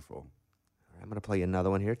beautiful. I'm going to play you another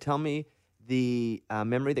one here. Tell me the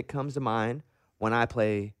memory that comes to mind when I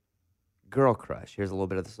play Girl Crush. Here's a little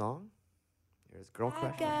bit of the song. Here's Girl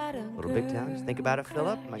Crush. Little Big Town. Just think about it,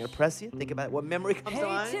 Philip. Am I going to press you? Think about it. What memory comes to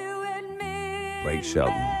mind? Blake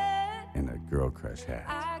Shelton in a Girl Crush hat.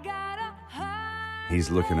 He's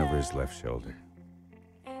looking over his left shoulder.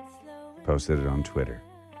 Posted it on Twitter.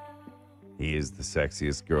 He is the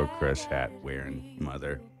sexiest Girl Crush hat wearing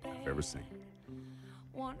mother I've ever seen.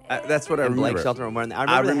 That's what I And remember. Blake Shelton wearing that.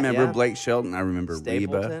 I that, remember yeah. Blake Shelton. I remember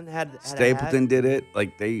Stapleton Reba. had a Stapleton hat. did it.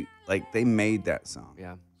 Like they made that song.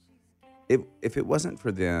 Yeah. If it wasn't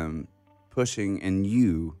for them pushing and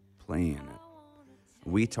you playing it,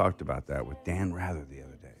 we talked about that with Dan Rather the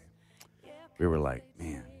other day. We were like,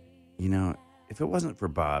 man, if it wasn't for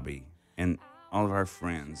Bobby and all of our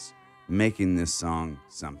friends making this song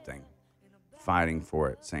something, fighting for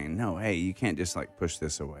it, saying, no, hey, you can't just like push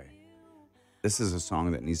this away. This is a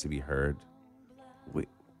song that needs to be heard.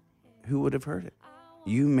 Who would have heard it?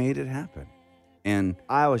 You made it happen. And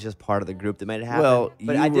I was just part of the group that made it happen. Well,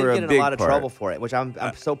 but you I did were a get in a big lot of part. trouble for it, which I'm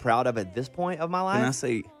so proud of at this point of my life. can I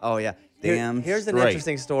say, Oh yeah. damn Here's an straight.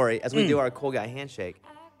 interesting story as we do our cool guy handshake.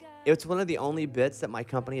 It's one of the only bits that my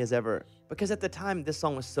company has ever, because at the time this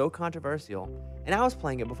song was so controversial, and I was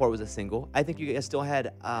playing it before it was a single. I think you guys still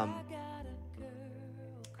had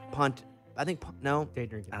Day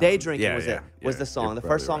Drinking. Day Drinking yeah, was yeah, it. Was yeah, the song, you're the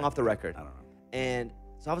first probably song off the right. record. I don't know. And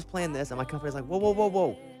so I was playing this, and my company's like,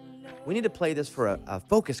 whoa. We need to play this for a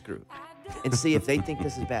focus group and see if they think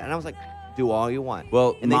this is bad. And I was like, do all you want.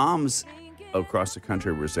 Well, and they- moms across the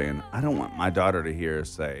country were saying, I don't want my daughter to hear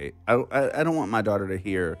say, I don't want my daughter to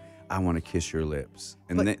hear, I want to kiss your lips.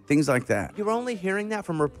 And But- things like that. You were only hearing that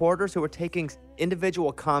from reporters who were taking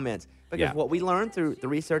individual comments. Because Yeah. what we learned through the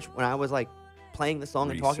research when I was like playing the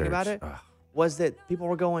song and talking about it Research. Ugh. was that people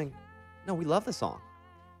were going, no, we love the song.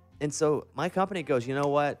 And so my company goes, you know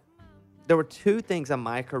what? There were two things in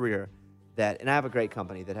my career and I have a great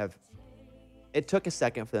company that it took a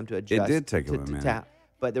second for them to adjust. did take to, them a to minute. tap.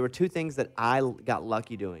 But there were two things that I got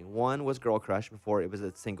lucky doing. One was Girl Crush before it was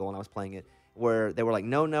a single and I was playing it, where they were like,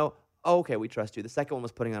 no, oh, okay, we trust you. The second one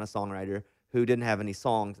was putting on a songwriter who didn't have any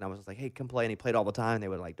songs, and I was just like, hey, come play. And he played all the time. And they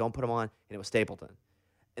were like, don't put him on. And it was Stapleton.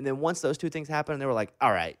 And then once those two things happened, they were like,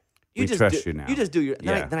 all right, We trust you now. You just do your.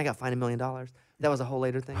 Yeah. Then I got fined $1 million. That was a whole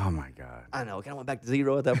later thing. Oh my God. I know. I kind of went back to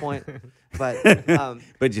zero at that point. But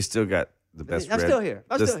But you still got the best I'm red- still here.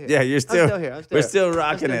 I'm the- still here. Yeah, you're still, I'm still here. we're still I'm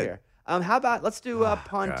rocking still it. here. How about let's do Gosh,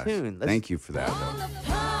 Pontoon. Thank you for that,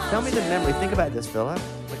 though. Tell me the memory. Think about this, Philip.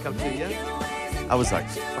 When it comes to you I was like,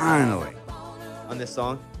 finally, on this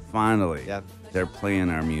song. finally, Yeah. they're playing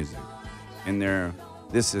our music. And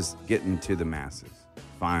this is getting to the masses.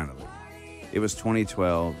 Finally. It was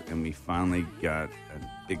 2012, and we finally got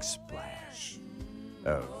a big splash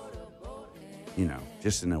of,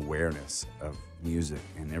 just an awareness of music.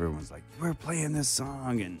 And everyone's like, we're playing this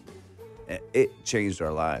song. And it changed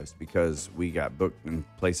our lives because we got booked in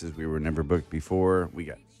places we were never booked before. We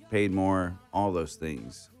got paid more, all those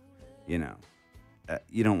things.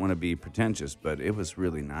 You don't want to be pretentious, but it was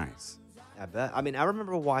really nice. I bet. I mean, I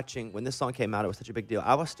remember watching when this song came out. It was such a big deal.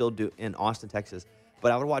 I was still in Austin, Texas,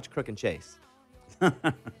 but I would watch Crook and Chase.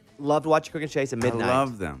 Loved watching Crook and Chase at midnight. I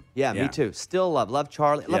love them. Yeah, me too. Still love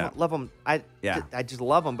Charlie. Yeah. Love them. I just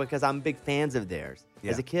love them because I'm big fans of theirs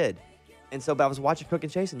as Yeah. a kid. And so, but I was watching Crook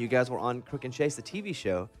and Chase, and you guys were on Crook and Chase, the TV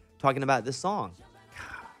show, talking about this song.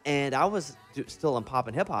 And I was still in pop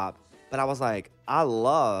and hip hop, but I was like, I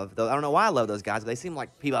love those. I don't know why I love those guys, but they seem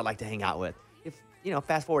like people I'd like to hang out with. If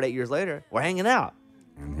fast forward 8 years later, we're hanging out,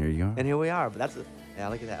 And here you are. and here we are. But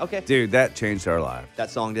look at that. Okay, Dude, that changed our lives.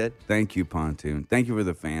 that song did. Thank you, Pontoon. Thank you for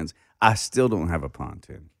the fans. I still don't have a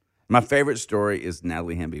pontoon. My favorite story is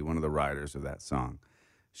Natalie Hemby, one of the writers of that song.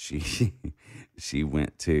 She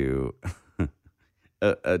went to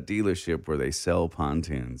a dealership where they sell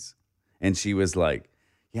pontoons, and she was like,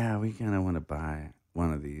 "Yeah, we kind of want to buy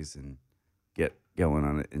one of these and get going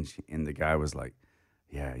on it." And the guy was like,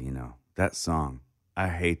 "Yeah, that song. I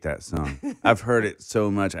hate that song. I've heard it so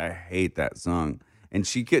much. I hate that song." And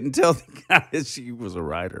she couldn't tell the guy that she was a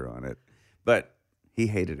writer on it, but he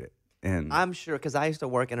hated it. And I'm sure because I used to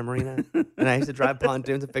work in a marina and I used to drive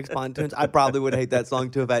pontoons and fix pontoons. I probably would hate that song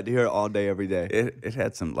too if I had to hear it all day, every day. it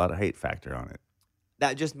had a lot of hate factor on it.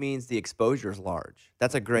 That just means the exposure is large.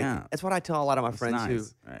 That's a great. Yeah. That's what I tell a lot of my That's friends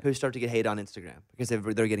nice, right. who start to get hate on Instagram because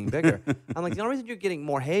they're getting bigger. I'm like, the only reason you're getting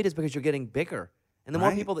more hate is because you're getting bigger, and the more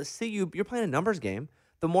Right. people that see you, you're playing a numbers game.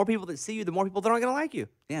 The more people that see you, the more people that aren't going to like you.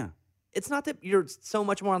 Yeah, It's not that you're so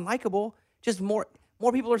much more unlikable; just more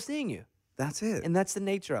people are seeing you, that's it. and that's the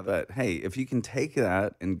nature of it. But hey, if you can take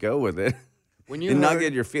that and go with it When you and not heard-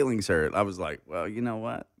 get your feelings hurt, I was like, well, you know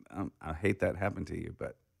what? I hate that happened to you,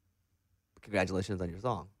 but Congratulations on your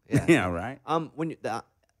song. yeah, right. When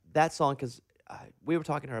that song, because we were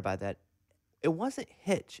talking to her about that, it wasn't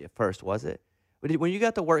Hitch at first, was it? When you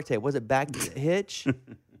got the work tape, was it back to Hitch?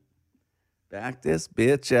 Back this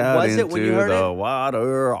bitch out Was into it when you heard the it?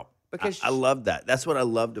 water. Because I loved that. That's what I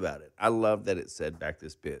loved about it. I loved that it said back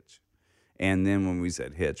this bitch. And then when we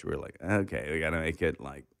said hitch, we were like, okay, we got to make it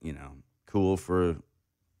like, cool for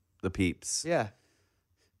the peeps. Yeah,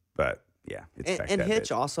 But yeah, it's back and that Hitch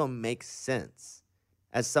bitch. also makes sense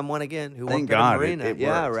as someone again who Thank worked God at a marina. it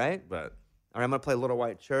Yeah, worked. right. But All right, I'm gonna play Little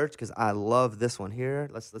White Church because I love this one here.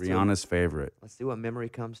 Let's Rihanna's favorite. let's see what memory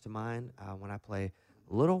comes to mind when I play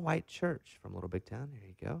Little White Church from Little Big Town. Here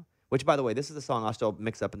you go. Which, by the way, this is the song I'll still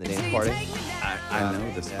mix up in the dance party. I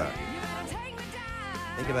know this about you.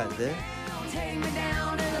 Think about this.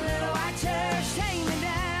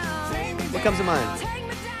 What comes to mind?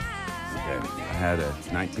 Okay. I had a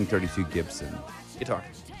 1932 Gibson,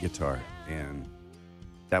 Guitar. And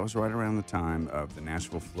that was right around the time of the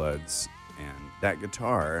Nashville floods. And that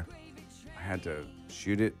guitar, I had to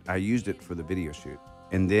shoot it. I used it for the video shoot.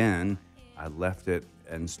 And then I left it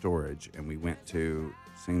in storage, and we went to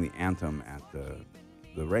sing the anthem at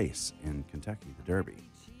the race in Kentucky, the Derby.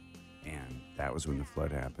 And that was when the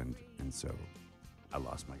flood happened. And so I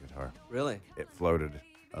lost my guitar. Really? It floated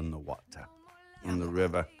on the water, in the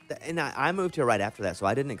river. And I moved here right after that, so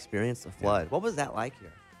I didn't experience the flood. What was that like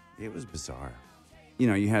here? It was bizarre. You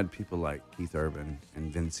know, you had people like Keith Urban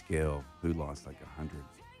and Vince Gill who lost like 100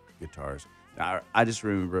 guitars. I just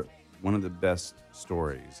remember one of the best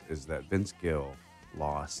stories is that Vince Gill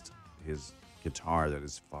lost his guitar that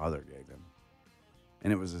his father gave him.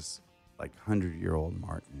 And it was this like 100-year-old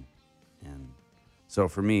Martin. And so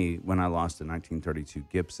for me, when I lost a 1932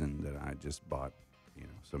 Gibson that I just bought, you know,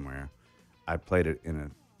 somewhere, I played it in a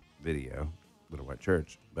video, Little White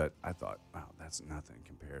Church, but I thought, wow, that's nothing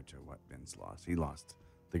compared to what Vince lost. He lost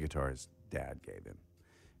the guitar his dad gave him.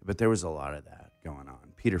 But there was a lot of that going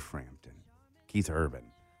on. Peter Frampton, Keith Urban,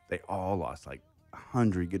 they all lost like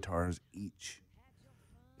 100 guitars each.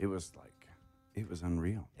 It was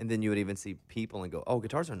unreal. And then you would even see people and go, oh,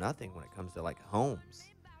 guitars are nothing when it comes to like homes.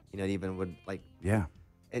 You know, it even would like. Yeah.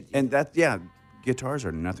 Guitars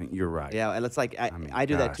are nothing. You're right. Yeah, and it's like I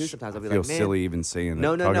do that too sometimes. I'll be I feel like, man, silly even saying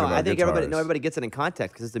that. No. I think guitars. everybody gets it in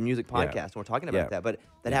context because it's a music podcast Yeah. and we're talking about that. But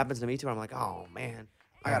that happens to me too. I'm like, oh man,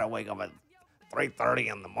 I gotta wake up at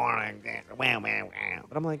 3:30 in the morning.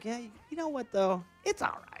 But I'm like, yeah, you know what though? It's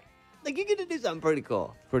all right. Like you get to do something pretty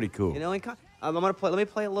cool. Pretty cool. You know, I'm gonna play. Let me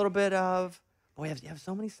play a little bit of. Boy, you have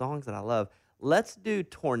so many songs that I love. Let's do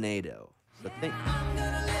Tornado. So think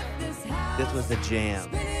this was the jam.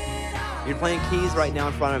 You're playing keys right now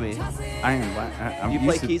in front of me. I am. You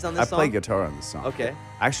play keys on this song? I play guitar on this song. Okay.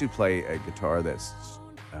 I actually play a guitar that's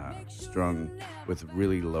strung with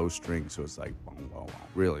really low strings, so it's like boom, boom, boom,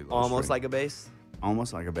 really low. Almost string. like a bass.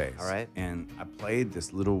 Almost like a bass. All right. And I played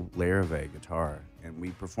this little Larrivee guitar, and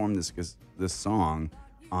we performed this song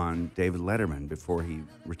on David Letterman before he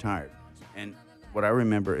retired. And what I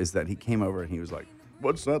remember is that he came over and he was like,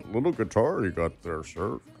 "What's that little guitar you got there,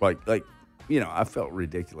 sir?" Like, you know, I felt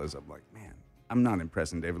ridiculous. I'm like, man, I'm not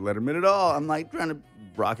impressing David Letterman at all. I'm like trying to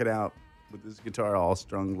rock it out with this guitar all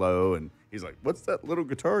strung low, and he's like, "What's that little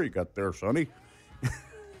guitar you got there, sonny?"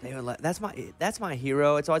 David, that's my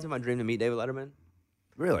hero. It's always been my dream to meet David Letterman.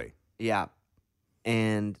 Really? Yeah,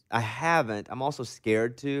 and I haven't. I'm also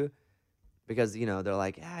scared to, because you know they're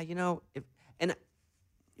like, you know,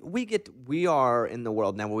 we are in the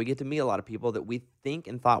world now where we get to meet a lot of people that we think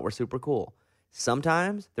and thought were super cool.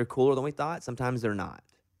 Sometimes they're cooler than we thought. Sometimes they're not.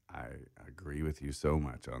 I agree with you so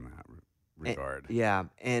much on that regard.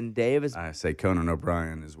 And Dave is. I say Conan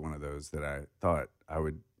O'Brien is one of those that I thought I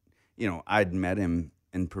would, you know, I'd met him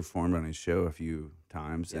and performed on his show a few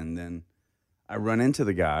times, and then I run into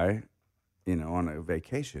the guy, you know, on a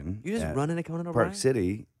vacation. You just at run into Conan O'Brien? Park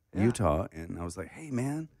City, Utah, and I was like, "Hey,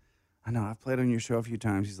 man, I know I've played on your show a few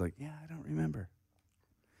times." He's like, "Yeah, I don't remember."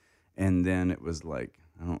 And then it was like,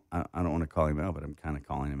 I don't want to call him out, but I'm kind of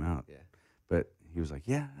calling him out. Yeah. But he was like,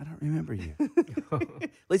 "Yeah, I don't remember you."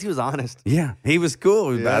 At least he was honest. Yeah, he was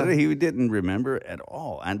cool about it. He didn't remember at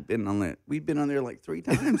all. We'd been on there like 3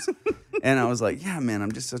 times, and I was like, "Yeah, man,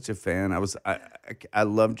 I'm just such a fan." I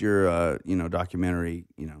loved your documentary,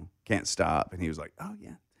 Can't Stop, and he was like, "Oh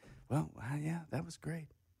yeah, well, yeah, that was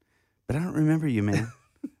great, but I don't remember you, man."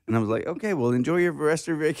 And I was like, "Okay, well, enjoy your rest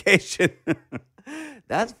of your vacation."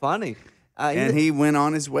 That's funny. And he went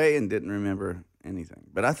on his way and didn't remember anything.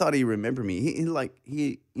 But I thought he remembered me.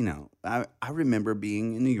 I remember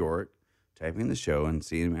being in New York, taping the show and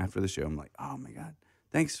seeing him after the show. I'm like, "Oh my God,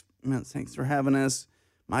 thanks for having us.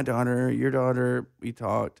 My daughter, your daughter, we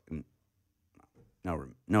talked." And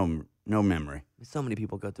no memory. So many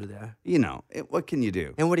people go through there. What can you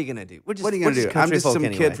do? And what are you gonna do? What are you gonna do? I'm just some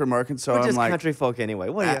kid from Arkansas. We're just I'm like, country folk anyway.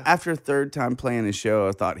 What are you? After third time playing his show,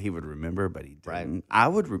 I thought he would remember, but he didn't.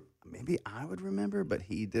 Right. Maybe I would remember, but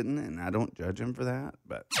he didn't, and I don't judge him for that.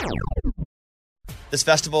 But This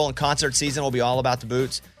festival and concert season will be all about the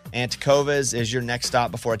boots, and Tecovas is your next stop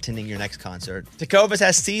before attending your next concert. Tecovas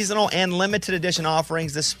has seasonal and limited edition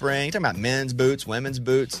offerings this spring. You're talking about men's boots, women's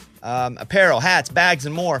boots, apparel, hats, bags,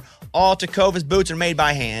 and more. All Tecovas boots are made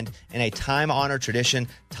by hand in a time-honored tradition,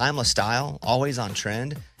 timeless style, always on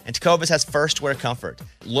trend. And Tecovas has first wear comfort,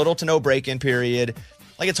 little to no break-in period.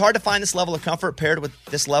 Like, it's hard to find this level of comfort paired with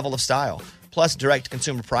this level of style. Plus, direct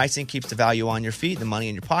consumer pricing keeps the value on your feet, the money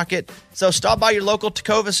in your pocket. So stop by your local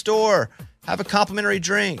Tecovas store. Have a complimentary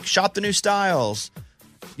drink. Shop the new styles.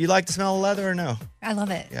 You like the smell of leather or no? I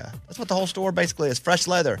love it. Yeah. That's what the whole store basically is. Fresh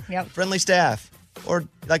leather. Yep. Friendly staff. Or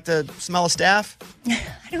like the smell of staff?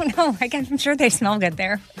 I don't know. I'm sure they smell good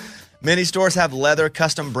there. Many stores have leather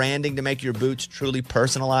custom branding to make your boots truly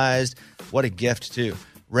personalized. What a gift, too.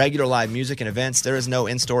 Regular live music and events, there is no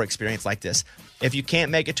in-store experience like this. If you can't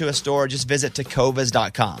make it to a store, just visit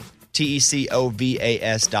tecovas.com.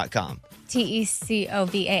 TECOVAS.com.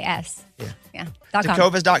 TECOVAS. Yeah. .com.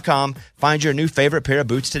 Tecovas.com. Find your new favorite pair of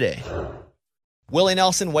boots today. Willie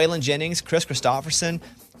Nelson, Waylon Jennings, Chris Christopherson.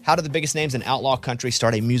 How did the biggest names in outlaw country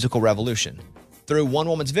start a musical revolution? Through one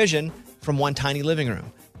woman's vision from one tiny living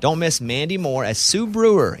room. Don't miss Mandy Moore as Sue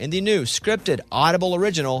Brewer in the new scripted Audible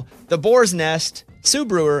original, The Boar's Nest, Sue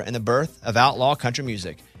Brewer and the Birth of Outlaw Country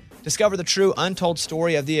Music. Discover the true untold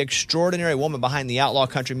story of the extraordinary woman behind the outlaw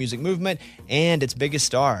country music movement and its biggest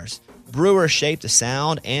stars. Brewer shaped the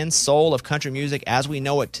sound and soul of country music as we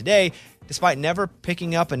know it today, despite never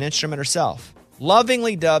picking up an instrument herself.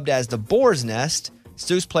 Lovingly dubbed as The Boar's Nest,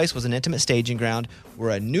 Sue's place was an intimate staging ground where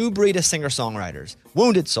a new breed of singer-songwriters,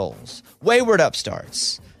 wounded souls, wayward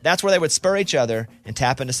upstarts, that's where they would spur each other and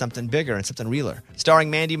tap into something bigger and something realer. Starring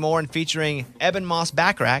Mandy Moore and featuring Eben Moss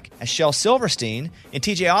Backrack as Shel Silverstein and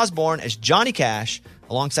TJ Osborne as Johnny Cash,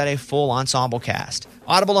 alongside a full ensemble cast.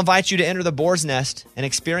 Audible invites you to enter the Boar's Nest and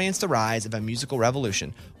experience the rise of a musical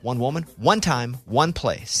revolution. One woman, one time, one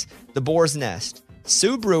place. The Boar's Nest,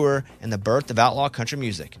 Sue Brewer, and the birth of outlaw country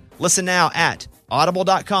music. Listen now at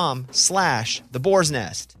audible.com/The Boar's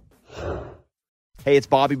Nest. Hey, it's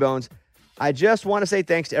Bobby Bones. I just want to say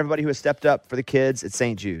thanks to everybody who has stepped up for the kids at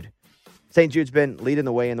St. Jude. St. Jude's been leading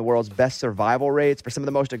the way in the world's best survival rates for some of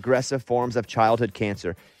the most aggressive forms of childhood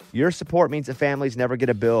cancer. Your support means that families never get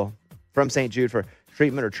a bill from St. Jude for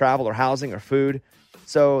treatment or travel or housing or food,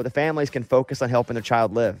 so the families can focus on helping their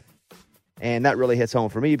child live. And that really hits home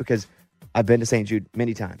for me because I've been to St. Jude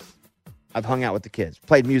many times. I've hung out with the kids,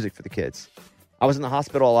 played music for the kids. I was in the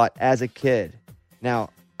hospital a lot as a kid. Now,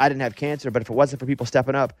 I didn't have cancer, but if it wasn't for people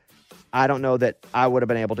stepping up, I don't know that I would have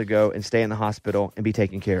been able to go and stay in the hospital and be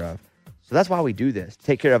taken care of. So that's why we do this, to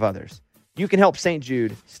take care of others. You can help St.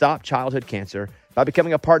 Jude stop childhood cancer by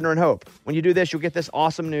becoming a partner in hope. When you do this, you'll get this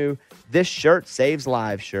awesome new This Shirt Saves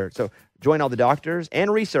Lives shirt. So join all the doctors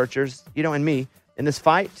and researchers, and me, in this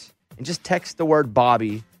fight, and just text the word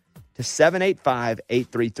Bobby to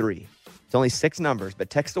 785-833. It's only 6 numbers, but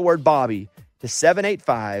text the word Bobby to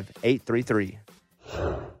 785-833.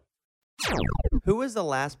 Who was the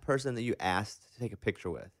last person that you asked to take a picture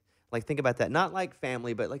with? Like, think about that. Not like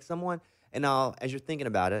family, but like someone. And now, as you're thinking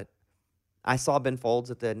about it, I saw Ben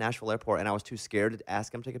Folds at the Nashville airport, and I was too scared to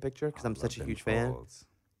ask him to take a picture because I'm such a huge fan.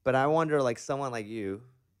 But I wonder, like, someone like you're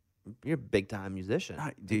a big-time musician.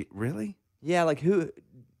 Really? Yeah, like, who's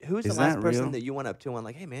the last person real? that you went up to and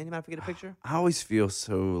like, hey, man, you mind if we get a picture? I always feel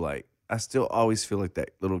I still always feel like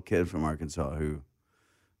that little kid from Arkansas who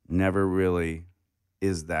never really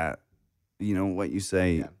is that. What you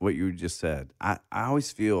say, what you just said. I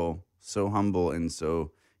always feel so humble and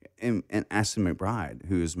and Ashton McBride,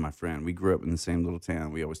 who is my friend, we grew up in the same little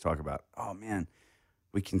town. We always talk about, oh man,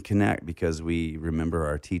 we can connect because we remember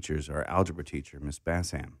our teachers, our algebra teacher, Miss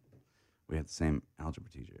Bassam. We had the same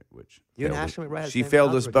algebra teacher, which you and Ashton McBride. She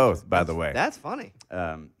failed us both, by the way. That's funny.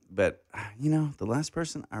 But the last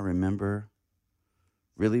person I remember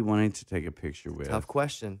really wanting to take a picture with. Tough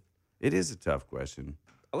question. It is a tough question.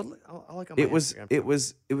 I'll look on my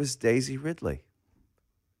Instagram. It was Daisy Ridley.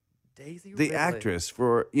 Daisy Ridley. The actress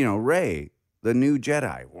for, Rey, the new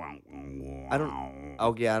Jedi. I don't.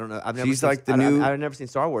 Oh yeah, I don't know. I've never. She's seen, like the new. I've never seen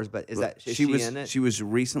Star Wars, but is she in it? She was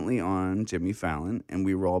recently on Jimmy Fallon, and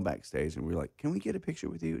we were all backstage, and we were like, "Can we get a picture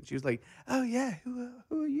with you?" And she was like, "Oh yeah, who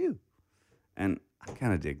are you?" And I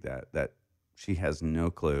kind of dig that she has no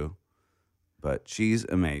clue, but she's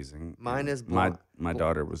amazing. Mine is my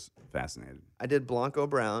daughter was fascinated. I did Blanco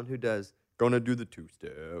Brown, who does "Gonna Do the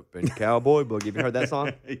Two-Step" and "Cowboy Boogie." Have you heard that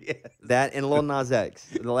song? Yes. That and Lil Nas X.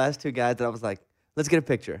 The last two guys that I was like, let's get a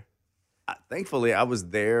picture. Thankfully, I was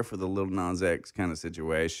there for the Lil Nas X kind of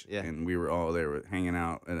situation, Yeah. and we were all there hanging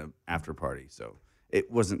out at an after party, so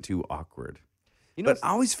it wasn't too awkward. But I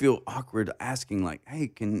always feel awkward asking, like,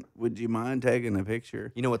 "Hey, would you mind taking a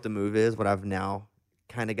picture?" You know what the move is? What I've now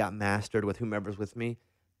kind of got mastered with whomever's with me.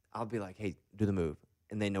 I'll be like, "Hey, do the move,"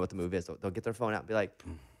 and they know what the move is. So they'll get their phone out and be like,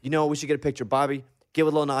 we should get a picture, Bobby. Get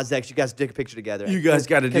with Lil Nas X. You guys take a picture together. You guys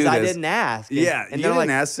got to do this. Because I didn't ask. And, Yeah, and you they're didn't like,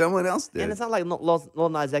 ask. Someone else did. And it's not like Lil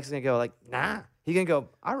Nas X is going to go like, nah. He's going to go,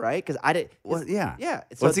 all right, because I didn't. Well, yeah. Yeah.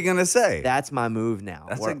 So What's he going to say? That's my move now.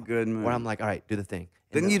 That's a good move. Where I'm like, all right, do the thing.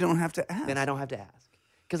 And Then you don't have to ask. Then I don't have to ask.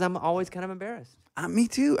 Because I'm always kind of embarrassed. Me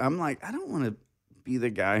too. I'm like, I don't want to be the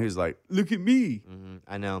guy who's like, look at me.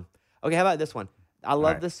 I know. Okay, how about this one? I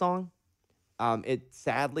love right. this song. It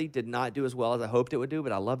sadly did not do as well as I hoped it would do,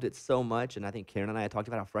 but I loved it so much. And I think Karen and I had talked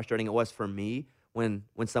about how frustrating it was for me when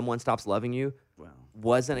someone stops loving you Well,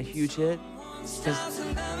 wasn't a huge hit. It's just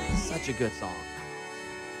such a good song.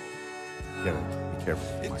 you gotta be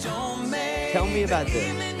careful. Mike. Tell me about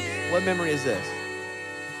this. What memory is this?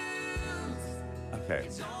 Okay.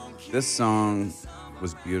 This song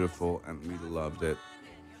was beautiful and we loved it.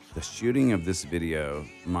 The shooting of this video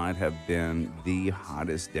might have been the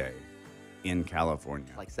hottest day in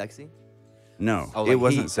California. Like sexy? No, Oh, it like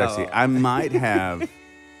wasn't heat. sexy. Oh. I might have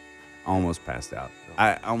almost passed out.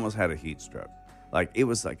 I almost had a heat stroke. Like it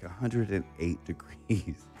was like 108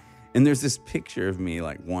 degrees. And there's this picture of me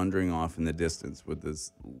like wandering off in the distance with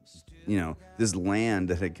this, this land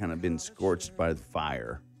that had kind of been scorched by the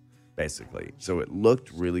fire, basically. So it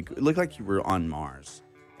looked really good. It looked like you were on Mars.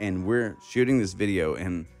 And we're shooting this video,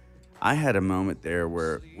 and I had a moment there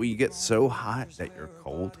where you get so hot that you're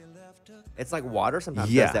cold. It's like water sometimes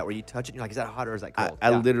Yeah. does that, where you touch it and you're like, is that hot or is that cold?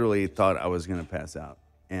 I Yeah. literally thought I was going to pass out.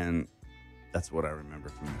 And that's what I remember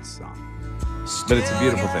from this song. But it's a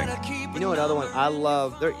beautiful thing. You know another one I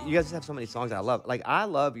love? You guys have so many songs that I love. Like, I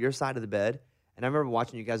love Your Side of the Bed. And I remember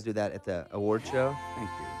watching you guys do that at the award show. Thank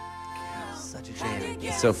you. Such a jam.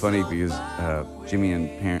 It's so funny because Jimmy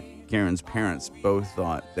and Karen's parents both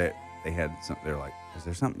thought that they had something. They're like, is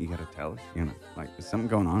there something you got to tell us? Is something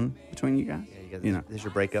going on between you guys? Yeah, you guys, This is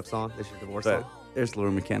your breakup song? This is your divorce But song? there's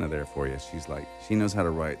Laura McKenna there for you. She's like, she knows how to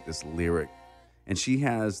write this lyric. And she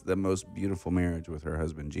has the most beautiful marriage with her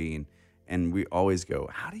husband, Gene. And we always go,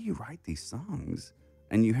 how do you write these songs?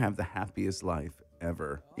 And you have the happiest life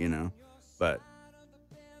ever, But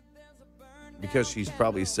because she's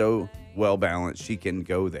probably so well balanced, she can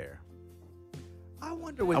go there. I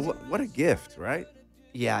wonder with What a gift, right?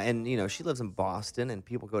 Yeah, and she lives in Boston, and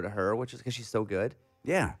people go to her, which is because she's so good.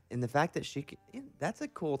 Yeah. And the fact that that's a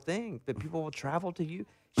cool thing, that people will travel to you.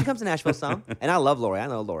 She comes to Nashville some, and I love Lori. I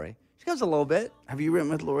know Lori. She comes a little bit. Have you written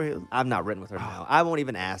with Lori? I've not written with her now. I won't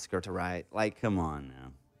even ask her to write. Like, Come on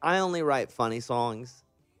now. I only write funny songs,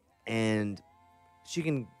 and she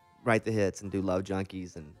can write the hits and do Love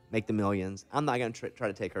Junkies and make the millions. I'm not going to try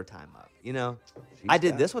to take her time up, I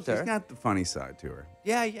did this with her. She's got the funny side to her.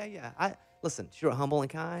 Yeah. Listen, she wrote Humble and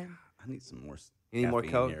Kind. I need some more. You need more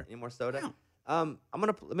caffeine Coke? here. You need more soda? Yeah.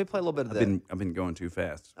 Let me play a little bit of I've been going too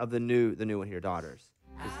fast. the new one here, Daughters.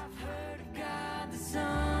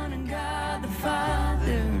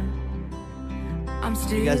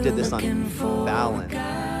 You guys did this on Fallon.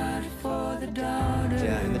 Yeah,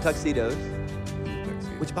 and the tuxedos.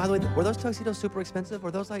 Which, by the way, were those tuxedos super expensive?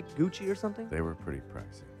 Were those like Gucci or something? They were pretty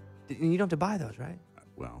pricey. You don't have to buy those, right?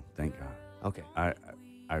 Well, thank God. Okay. I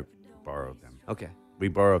borrowed them. Okay. We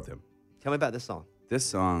borrowed them. Tell me about this song. This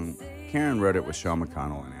song, Karen wrote it with Sean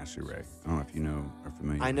McConnell and Ashley Ray. I don't know if you know or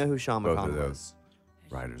familiar. I know who Sean both McConnell of those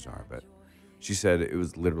writers are, but she said it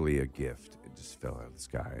was literally a gift. It just fell out of the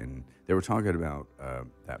sky, and they were talking about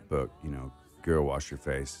that book, "Girl, Wash Your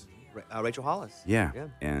Face." Rachel Hollis. Yeah. Yeah.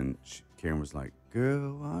 And Karen was like,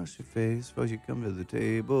 "Girl, wash your face before you come to the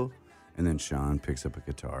table," and then Sean picks up a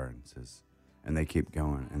guitar and says, and they keep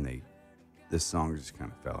going, and this song just kind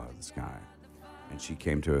of fell out of the sky, and she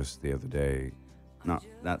came to us the other day. Not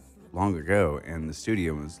long ago, and the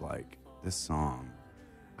studio was like, this song,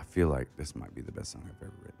 I feel like this might be the best song I've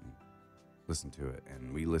ever written. Listen to it.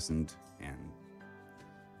 And we listened, and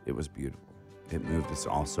it was beautiful. It moved us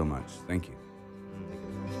all so much. Thank you.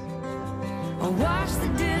 I'll wash the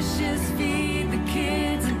dishes, feed the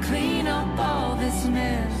kids, and clean up all this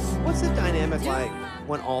mess. What's the dynamic like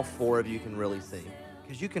when all four of you can really sing?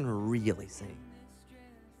 Because you can really sing.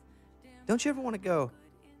 Don't you ever want to go,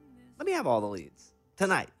 let me have all the leads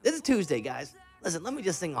tonight. This is Tuesday, guys. Listen, let me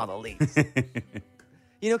just sing all the leads.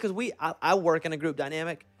 Because I work in a group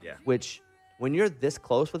dynamic, Yeah. which when you're this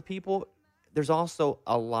close with people, there's also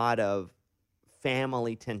a lot of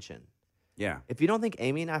family tension. Yeah. If you don't think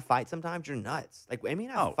Amy and I fight sometimes, you're nuts. Like, Amy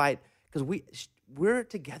and I Oh. fight because we're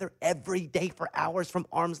together every day for hours from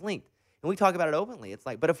arm's length. And we talk about it openly. It's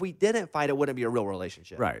like, but if we didn't fight, it wouldn't be a real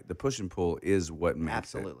relationship. Right. The push and pull is what makes it.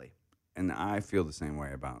 Absolutely. And I feel the same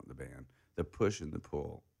way about the band. The push and the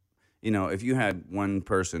pull. If you had one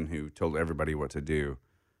person who told everybody what to do,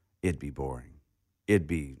 it'd be boring. It'd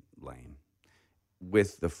be lame.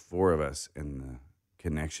 With the four of us and the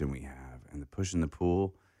connection we have and the push and the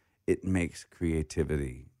pull, it makes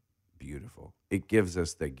creativity beautiful. It gives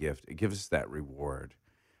us the gift. It gives us that reward.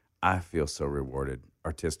 I feel so rewarded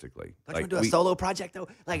artistically. Don't you want to do a solo project, though?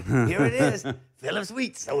 Like, here it is. Philip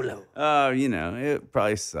Sweet solo. Oh, it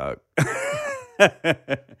probably sucked.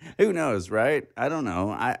 Who knows, right? I don't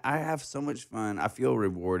know. I have so much fun. I feel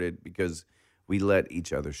rewarded because we let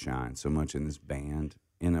each other shine so much in this band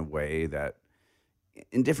in a way that,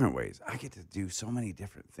 in different ways, I get to do so many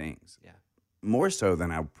different things. Yeah. More so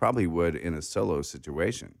than I probably would in a solo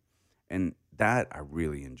situation. And that I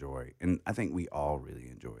really enjoy. And I think we all really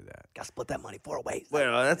enjoy that. Got to split that money 4 ways.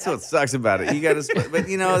 Well, that's what sucks about it. You got to split. But,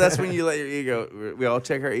 that's when you let your ego, we all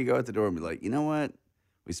check our ego at the door and be like, you know what?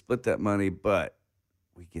 We split that money, but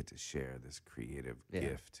we get to share this creative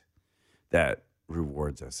gift that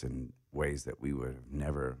rewards us in ways that we would have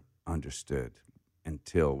never understood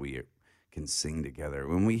until we can sing together.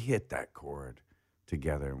 When we hit that chord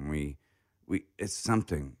together, and we it's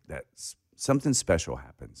something special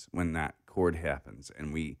happens when that chord happens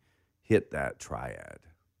and we hit that triad.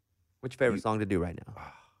 What's your favorite song to do right now?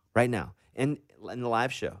 Right now. In the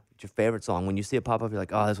live show, what's your favorite song? When you see it pop up, you're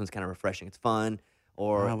like, oh, this one's kind of refreshing. It's fun.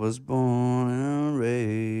 Or I was born and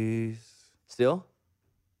raised. Still?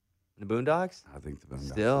 The Boondocks? I think the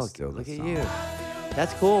Boondocks Still, is still look the at song. you.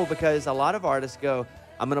 That's cool because a lot of artists go,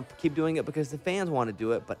 I'm going to keep doing it because the fans want to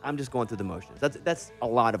do it, but I'm just going through the motions. That's a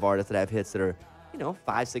lot of artists that have hits that are,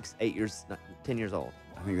 5, 6, 8 years, 10 years old.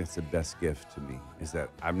 I think that's the best gift to me, is that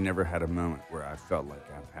I've never had a moment where I felt like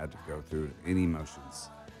I've had to go through any emotions.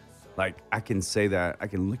 Like, I can say that, I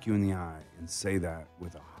can look you in the eye and say that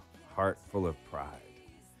with a heart full of pride,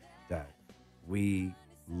 that we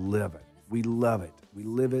live it. We love it. We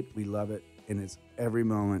live it. We love it. And every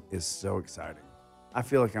moment is so exciting. I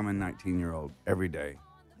feel like I'm a 19-year-old every day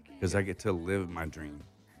because I get to live my dream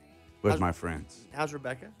with my friends. How's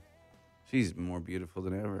Rebecca? She's more beautiful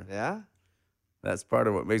than ever. Yeah? That's part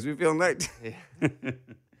of what makes me feel 19. Yeah.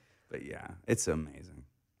 But yeah, it's amazing.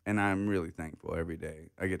 And I'm really thankful every day.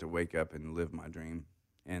 I get to wake up and live my dream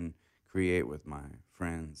and create with my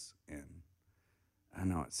friends. And I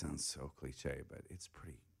know it sounds so cliche, but it's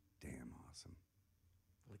pretty damn awesome.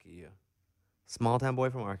 Look at you. Small town boy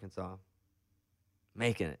from Arkansas.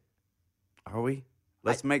 Making it. Are we?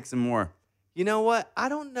 Let's make some more. You know what? I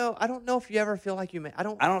don't know if you ever feel like you made. I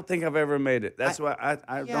don't think I've ever made it. That's why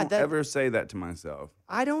I Yeah, don't ever say that to myself.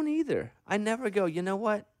 I don't either. I never go, you know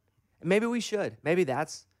what? Maybe we should. Maybe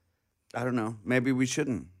that's. I don't know. Maybe we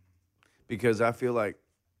shouldn't. Because I feel like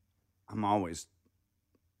I'm always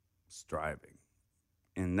striving.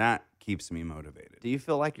 And that keeps me motivated. Do you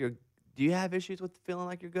feel like do you have issues with feeling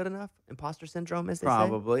like you're good enough? Imposter syndrome, as they say?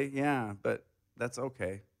 Probably, yeah. But that's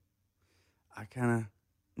okay.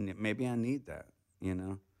 Maybe I need that,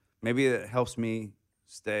 Maybe it helps me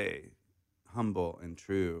stay humble and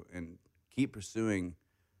true and keep pursuing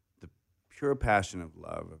the pure passion of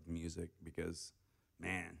love of music because,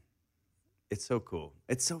 man, it's so cool.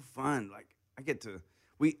 It's so fun. Like, I get to,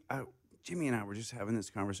 Jimmy and I were just having this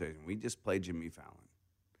conversation. We just played Jimmy Fallon.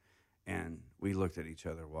 And we looked at each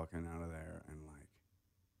other walking out of there and like,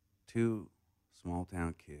 2 small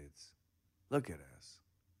town kids, look at us.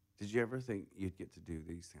 Did you ever think you'd get to do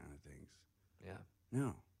these kind of things? Yeah.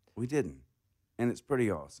 No, we didn't. And it's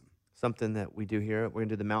pretty awesome. Something that we do here, we're going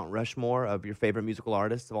to do the Mount Rushmore of your favorite musical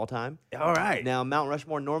artists of all time. All right. Now, Mount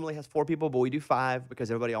Rushmore normally has 4 people, but we do 5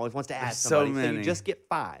 because everybody always wants to add There's so somebody. So many. you just get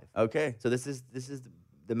 5. Okay. So this is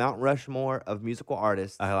the Mount Rushmore of musical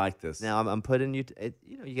artists. I like this. Now I'm putting you.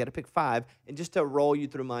 You got to pick 5, and just to roll you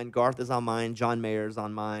through mine. Garth is on mine. John Mayer's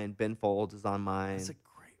on mine. Ben Folds is on mine. That's a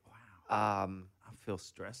great, wow. I feel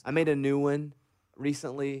stressed. I made a new one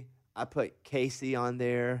recently. I put Casey on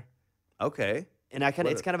there, Okay. and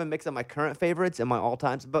it's kind of a mix of my current favorites and my all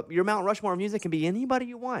times. But your Mount Rushmore of music can be anybody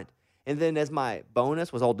you want. And then as my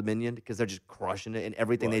bonus was Old Dominion because they're just crushing it, and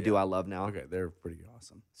everything Well, they do yeah. I love now. Okay, they're pretty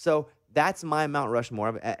awesome. So that's my Mount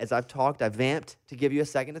Rushmore. As I've talked, I vamped to give you a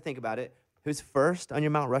second to think about it. Who's first on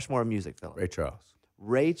your Mount Rushmore of music, Philip? Ray Charles.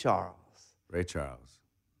 Ray Charles. Ray Charles.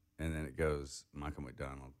 And then it goes Michael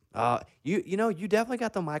McDonald. You definitely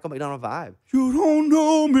got the Michael McDonald vibe. You don't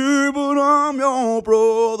know me, but I'm your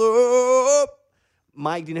brother.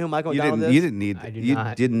 Mike, do you know who Michael You McDonald didn't, is? you didn't need I do you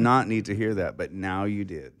not. did not need to hear that, but now you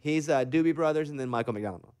did. He's Doobie Brothers and then Michael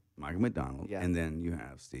McDonald. Michael McDonald, Yeah. and then you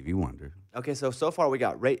have Stevie Wonder. Okay, so far we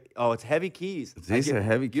got Ray. Oh, it's heavy keys. These are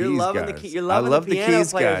heavy keys, You're loving guys. the You're loving I love the piano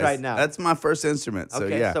keys, players guys. right now. That's my first instrument. So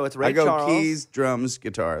Okay, yeah, so it's Ray I go Charles. keys, drums,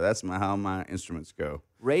 guitar. That's how my instruments go.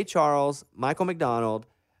 Ray Charles, Michael McDonald,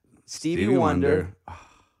 Stevie Wonder.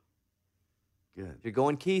 Good. You're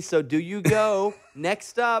going keys. So do you go?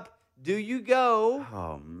 Next up, do you go?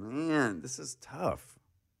 Oh man, this is tough.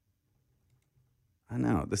 I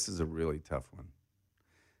know this is a really tough one.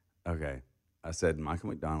 Okay, I said Michael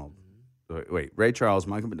McDonald. Wait, Ray Charles,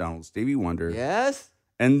 Michael McDonald, Stevie Wonder, Yes.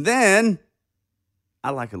 and then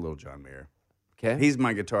I like a little John Mayer. Okay. He's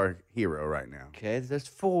my guitar hero right now. Okay. There's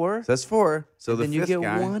 4. So that's 4. So And the then you fifth get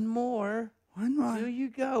guy, one more. one more. Who you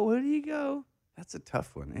go? Who do you go? That's a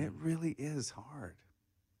tough one. It really is hard.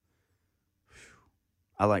 Whew.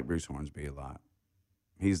 I like Bruce Hornsby a lot.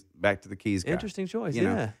 He's back to the Keys guy. Interesting choice. You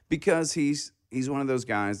know, Yeah. because he's one of those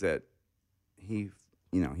guys that he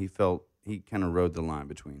felt he kind of rode the line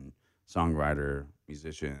between songwriter,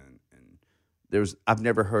 musician, and I've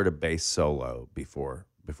never heard a bass solo before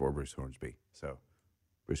Bruce Hornsby. So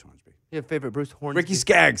Bruce Hornsby. You have a favorite Bruce Hornsby? Ricky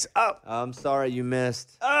Skaggs. Oh, I'm sorry you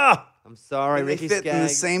missed. ah, I'm sorry, they Ricky fit in the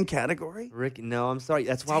Skaggs. same category. Ricky, no, I'm sorry.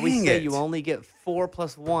 That's why we Dang say it. you only get 4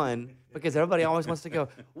 plus 1 because everybody always wants to go.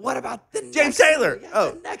 What about the James next Taylor. one? Yeah,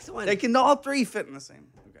 Oh, the next one. They can all three fit in the same.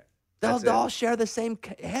 Okay, They'll That's it. all share the same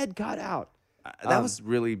head cut out. That was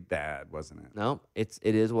really bad, wasn't it? No, it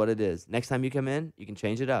is what it is. Next time you come in, you can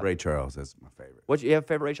change it up. Ray Charles is my favorite. What you have a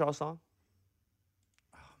favorite Ray Charles song?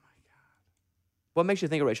 Oh my What makes you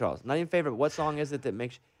think of Ray Charles? Not even favorite. But what song is it that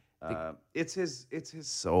makes? It's his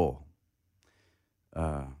soul.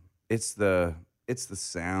 It's the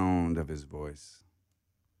sound of his voice.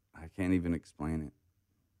 I can't even explain it.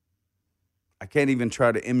 I can't even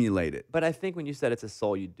try to emulate it. But I think when you said it's a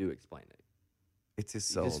soul, you do explain it. It's his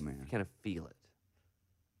You soul, just man. kind of feel it.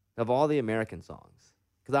 Of all the American songs,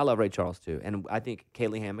 because I love Ray Charles too, and I think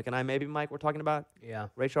Kaylee Hammock and I maybe Mike were talking about Yeah.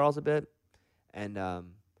 Ray Charles a bit, and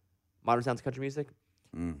modern sounds country music,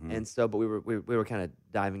 Mm-hmm. and so but we were kind of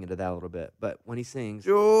diving into that a little bit. But when he sings,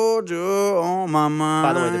 Georgia on my mind.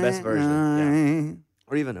 By the way, the best version,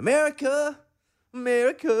 or even America,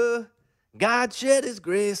 America, God shed His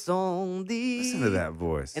grace on thee. Listen to that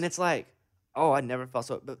voice. and it's like, oh, I never felt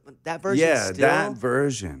so. But that version, yeah, still, that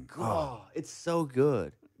version. oh, it's so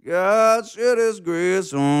good. God shed His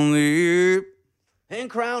grace on thee. And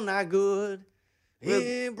crown thy good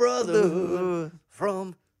in brotherhood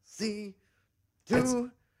from sea to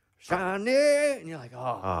shining. And you're like,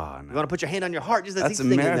 oh, Oh, you no. want to put your hand on your heart just as That's he's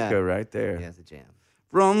singing America that. right there. Yeah, it's a jam.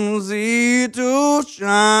 From sea to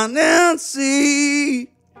shining sea.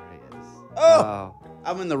 There he is. Oh,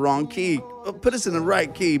 I'm in the wrong key. Oh, put us in the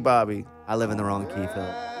right key, Bobby. I live in the wrong key,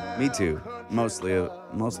 Philip. Me too. Most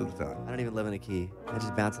of the time. I don't even live in a key. I'm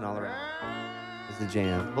just bouncing all around. It's a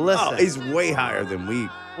jam. But listen, Oh, he's way higher than we.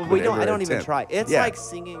 well, would I ever don't even attempt. try. It's Yeah. like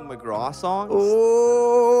singing McGraw songs.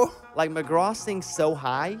 Oh, Like McGraw sings so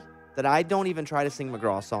high that I don't even try to sing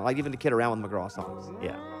McGraw songs. Like even to kid around with McGraw songs.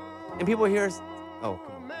 yeah. And people hear us, oh,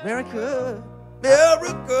 come on. America.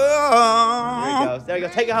 America. There he goes. There you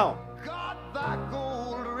go. Take it home.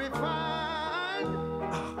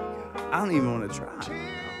 I don't even want to try.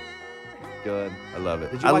 Good. I love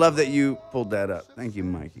it. Did you I watch- love that you pulled that up. Thank you,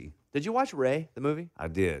 Mikey. Did you watch Ray, the movie? I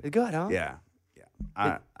did. It's good, huh? Yeah. Yeah.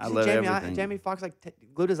 I Did love Jamie, everything. Jamie Foxx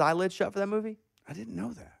glued his eyelids shut for that movie? I didn't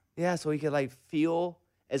know that. Yeah, so he could like feel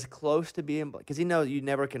as close to being, because he knows you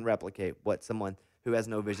never can replicate what someone who has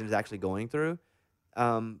no vision is actually going through.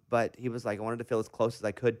 But he was like, I wanted to feel as close as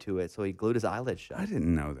I could to it, so he glued his eyelids shut. I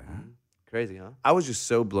didn't know that. Crazy, huh? I was just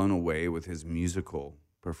so blown away with his musical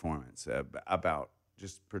performance about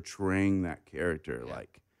just portraying that character.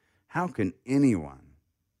 Like, how can anyone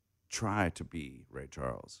try to be Ray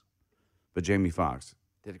Charles? But Jamie Foxx,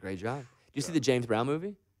 Did a great job. Did you see the James Brown movie?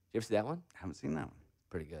 Did you ever see that one? haven't seen that one.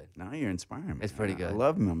 Pretty good. Now you're inspiring me. It's pretty I good.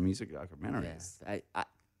 love my music documentaries. Yes.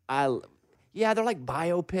 Yeah, they're like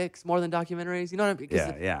biopics more than documentaries. You know what I mean? 'Cause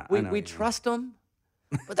Yeah, yeah, I We know what you mean. trust them,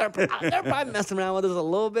 but they're probably messing around with us a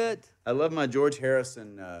little bit. I love my George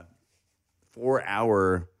Harrison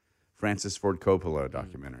 4-hour Francis Ford Coppola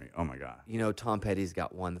documentary. Oh my God. You know, Tom Petty's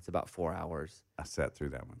got one that's about 4 hours. I sat through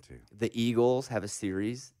that one too. The Eagles have a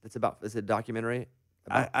series that's about, it's a documentary.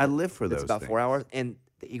 I live for those. It's about 4 things. hours, and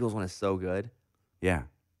the Eagles one is so good. Yeah.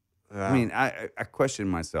 I mean, I question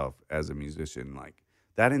myself as a musician. Like,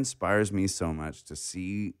 that inspires me so much to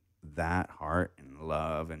see that heart and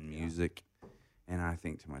love and music. And I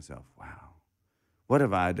think to myself, wow, what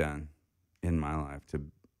have I done in my life to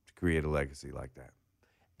create a legacy like that?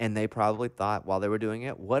 And they probably thought while they were doing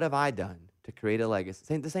it, what have I done to create a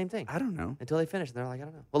legacy? The same thing. I don't know. Until they finished, and they're like, I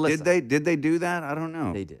don't know. Well, listen, Did they do that? I don't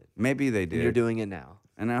know. They did. Maybe they and did. you're doing it now.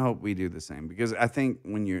 And I hope we do the same, because I think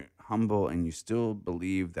when you're humble and you still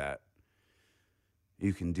believe that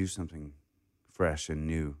you can do something fresh and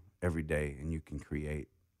new every day and you can create,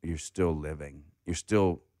 you're still living. You're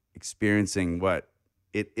still experiencing what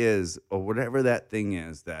it is, or whatever that thing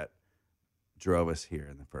is that drove us here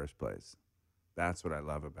in the first place. That's what I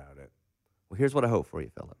love about it. Well, here's what I hope for you,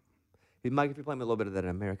 Philip. Hey, Mike, if you play me a little bit of that in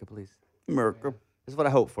America, please. America. This is what I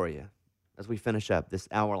hope for you as we finish up this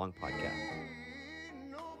hour-long podcast.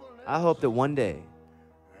 I hope that one day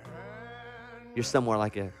you're somewhere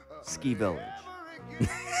like a ski village.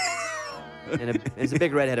 And there's a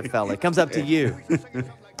big redheaded fella. It comes up to you.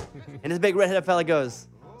 And this big redheaded fella goes,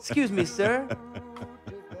 Excuse me, sir.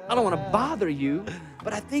 I don't want to bother you,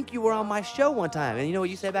 but I think you were on my show one time. And you know what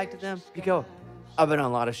you say back to them? You go, I've been on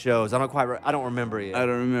a lot of shows. I don't remember you. I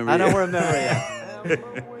don't remember. I don't you. remember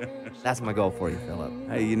you. That's my goal for you, Philip.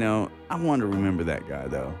 Hey, you know, I want to remember that guy,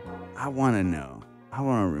 though. I want to know. I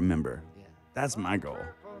want to remember. Yeah. That's my goal.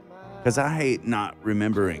 Because I hate not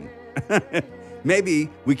remembering. Maybe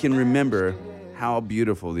we can remember how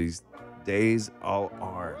beautiful these days all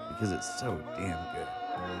are because it's so damn good.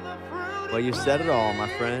 Well, you said it all, my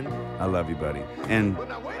friend. I love you, buddy. And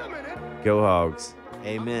go Hogs.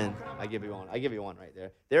 Amen. I give you one right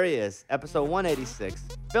there. There he is, episode 186.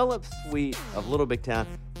 Philip Sweet of Little Big Town.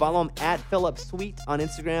 Follow him at Philip Sweet on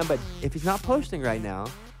Instagram. But if he's not posting right now,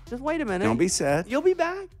 just wait a minute. Don't be sad. You'll be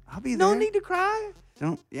back. I'll be No there. need to cry.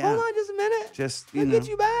 Don't. Yeah. Hold on just a minute. Just, We'll get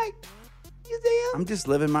you back. You see him? I'm just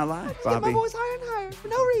living my life, Just get my Bobby. voice higher and higher for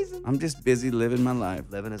no reason. I'm just busy living my life.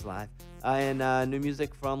 Living his life. And new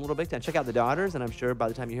music from Little Big Town. Check out The Daughters, and I'm sure by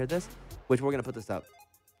the time you hear this, which we're going to put this up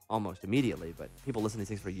almost immediately, but people listen to these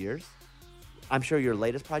things for years. I'm sure your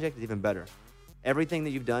latest project is even better. Everything that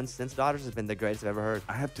you've done since Daughters has been the greatest I've ever heard.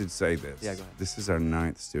 I have to say this. Yeah, go ahead. This is our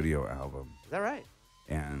 9th studio album, Is that right?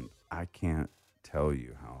 and I can't tell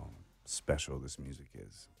you how special this music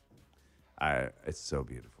is. It's so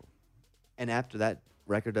beautiful. And after that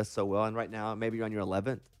record does so well, and right now maybe you're on your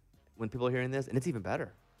 11th when people are hearing this, and it's even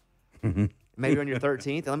better. Maybe you're on your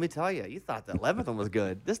 13th, and let me tell you, you thought the 11th one was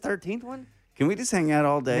good. This 13th one, Can we just hang out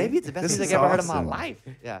all day? maybe it's the best This music is I've ever heard in my awesome. life.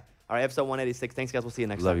 Yeah. All right, episode 186. Thanks, guys. We'll see you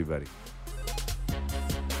next Love time. you, buddy.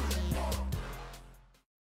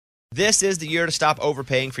 This is the year to stop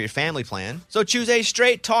overpaying for your family plan. So choose a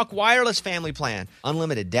Straight Talk Wireless family plan.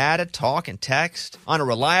 Unlimited data, talk, and text on a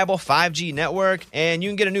reliable 5G network. And you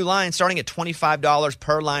can get a new line starting at $25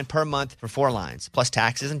 per line per month for 4 lines, plus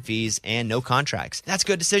taxes and fees and no contracts. That's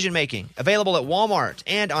good decision making. Available at Walmart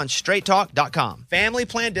and on straighttalk.com. Family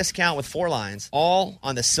plan discount with 4 lines, all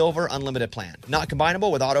on the Silver Unlimited plan. Not combinable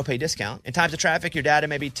with auto pay discount. In times of traffic, your data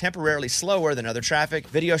may be temporarily slower than other traffic.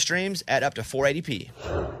 Video streams at up to 480p.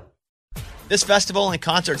 This festival and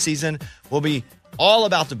concert season will be all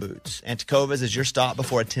about the boots, and Tecovas is your stop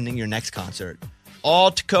before attending your next concert.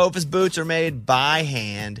 All Tecovas boots are made by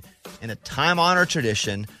hand in a time-honored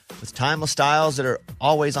tradition with timeless styles that are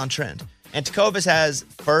always on trend. And Tecovas has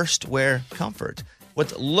first wear comfort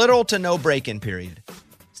with little to no break-in period.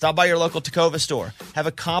 Stop by your local Tecovas store, have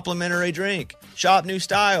a complimentary drink, shop new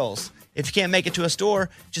styles. If you can't make it to a store,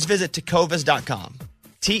 just visit tecovas.com.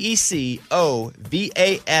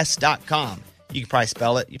 Tecovas.com. You can probably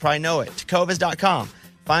spell it. You probably know it. Tecovas.com.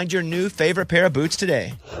 Find your new favorite pair of boots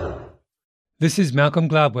today. This is Malcolm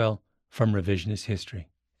Gladwell from Revisionist History.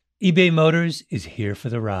 eBay Motors is here for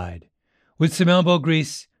the ride. With some elbow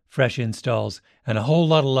grease, fresh installs, and a whole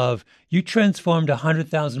lot of love, you transformed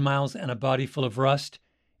 100,000 miles and a body full of rust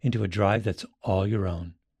into a drive that's all your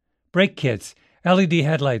own. Brake kits, LED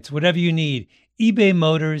headlights, whatever you need, eBay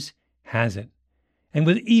Motors has it. And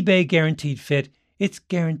with eBay Guaranteed Fit, it's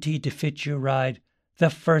guaranteed to fit your ride the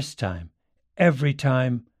first time, every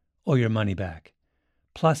time, or your money back.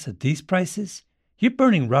 Plus, at these prices, you're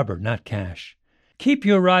burning rubber, not cash. Keep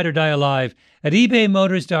your ride or die alive at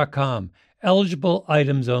ebaymotors.com. Eligible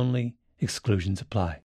items only. Exclusions apply.